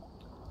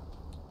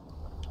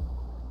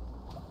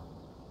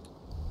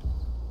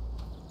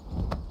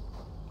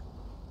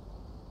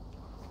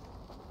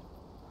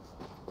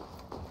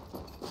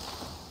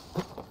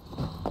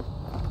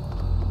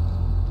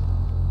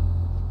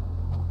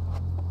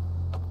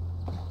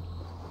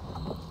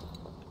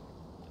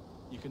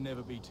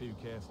 Never be too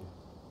careful.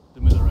 The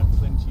miller had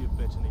plenty of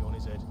betony on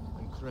his head,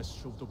 and Crest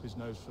shoved up his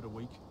nose for a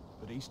week,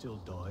 but he still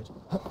died.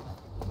 So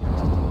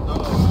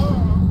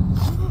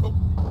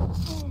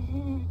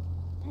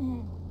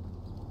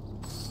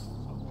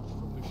much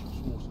for Bishop's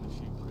wars and a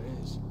few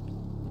prayers.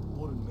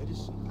 Modern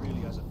medicine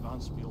really has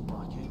advanced beyond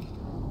my ken.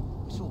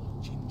 It's all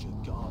ginger,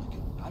 garlic,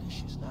 and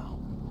radishes now.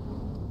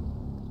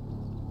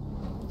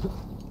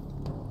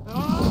 The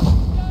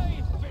day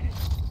is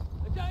finished!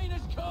 The day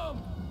has come!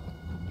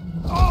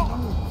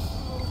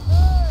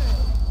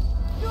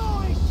 Don't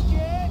be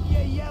scared,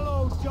 you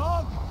yellow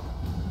dog!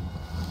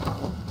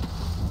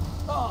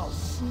 Oh,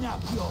 snap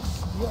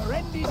your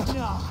end is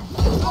nigh!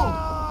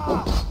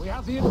 We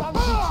have the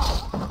advantage!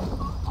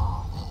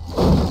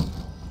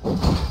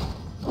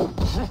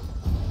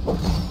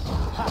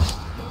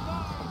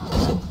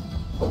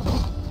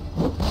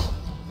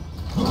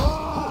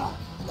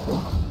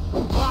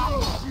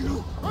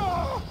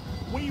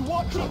 We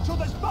watch each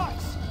other's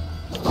backs!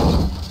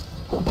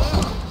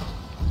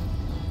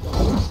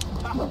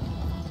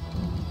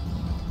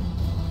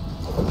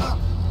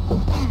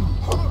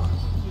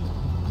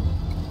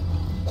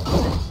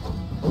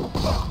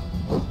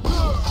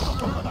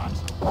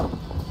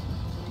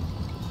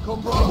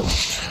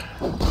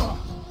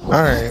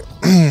 Alright.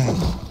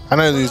 I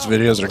know these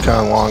videos are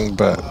kind of long,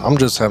 but I'm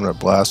just having a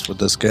blast with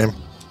this game.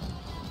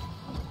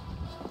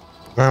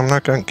 I'm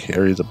not going to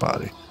carry the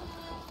body.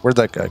 Where'd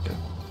that guy go?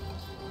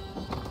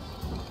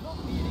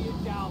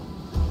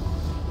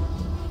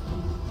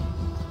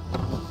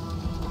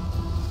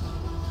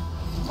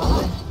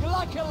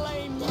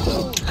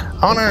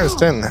 I don't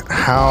understand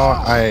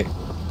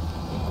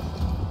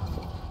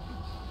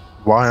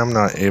why I'm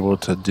not able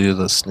to do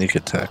the sneak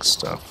attack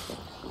stuff.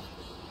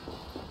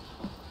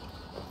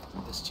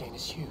 This chain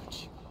is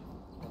huge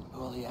and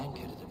poorly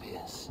anchored, it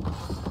appears.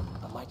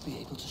 I might be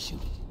able to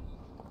shoot it.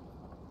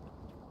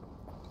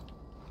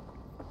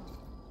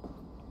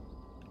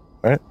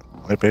 Right?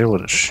 Might be able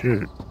to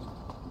shoot.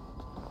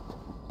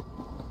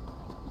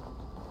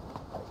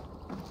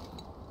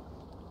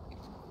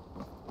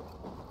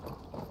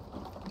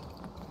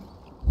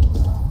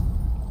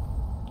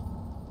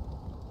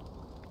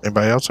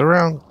 Anybody else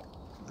around?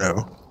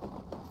 No.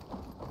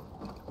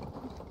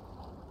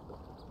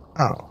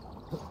 Oh.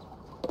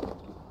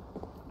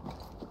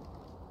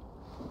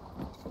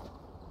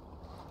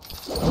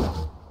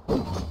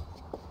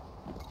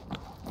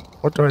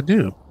 What do I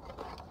do?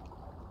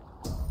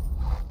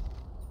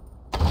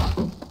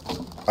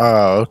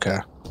 Oh, okay.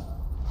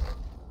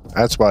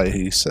 That's why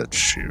he said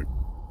shoot.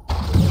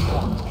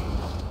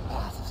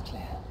 Path is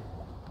clear.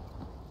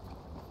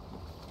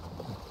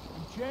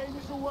 The chain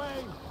is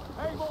away!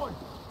 Eivor,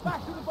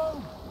 Back to the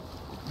boat!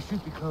 We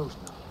should be close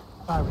now,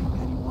 barring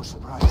any more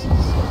surprises.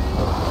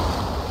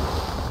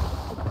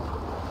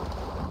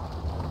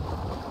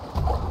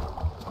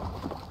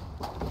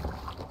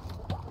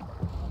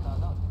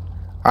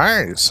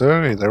 Alright,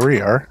 so there we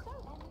are.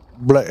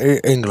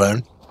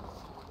 England.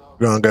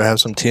 We're gonna go have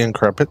some tea and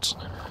crumpets.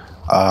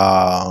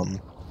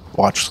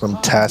 Watch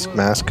some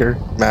Taskmaster.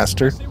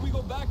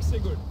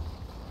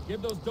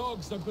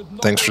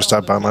 Thanks for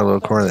stopping by my little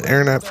corner of the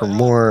internet. For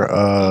more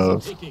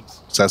of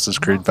Assassin's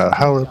Creed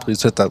Valhalla,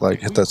 please hit that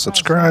like, hit that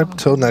subscribe.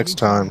 Till next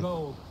time,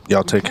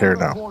 y'all take care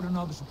now.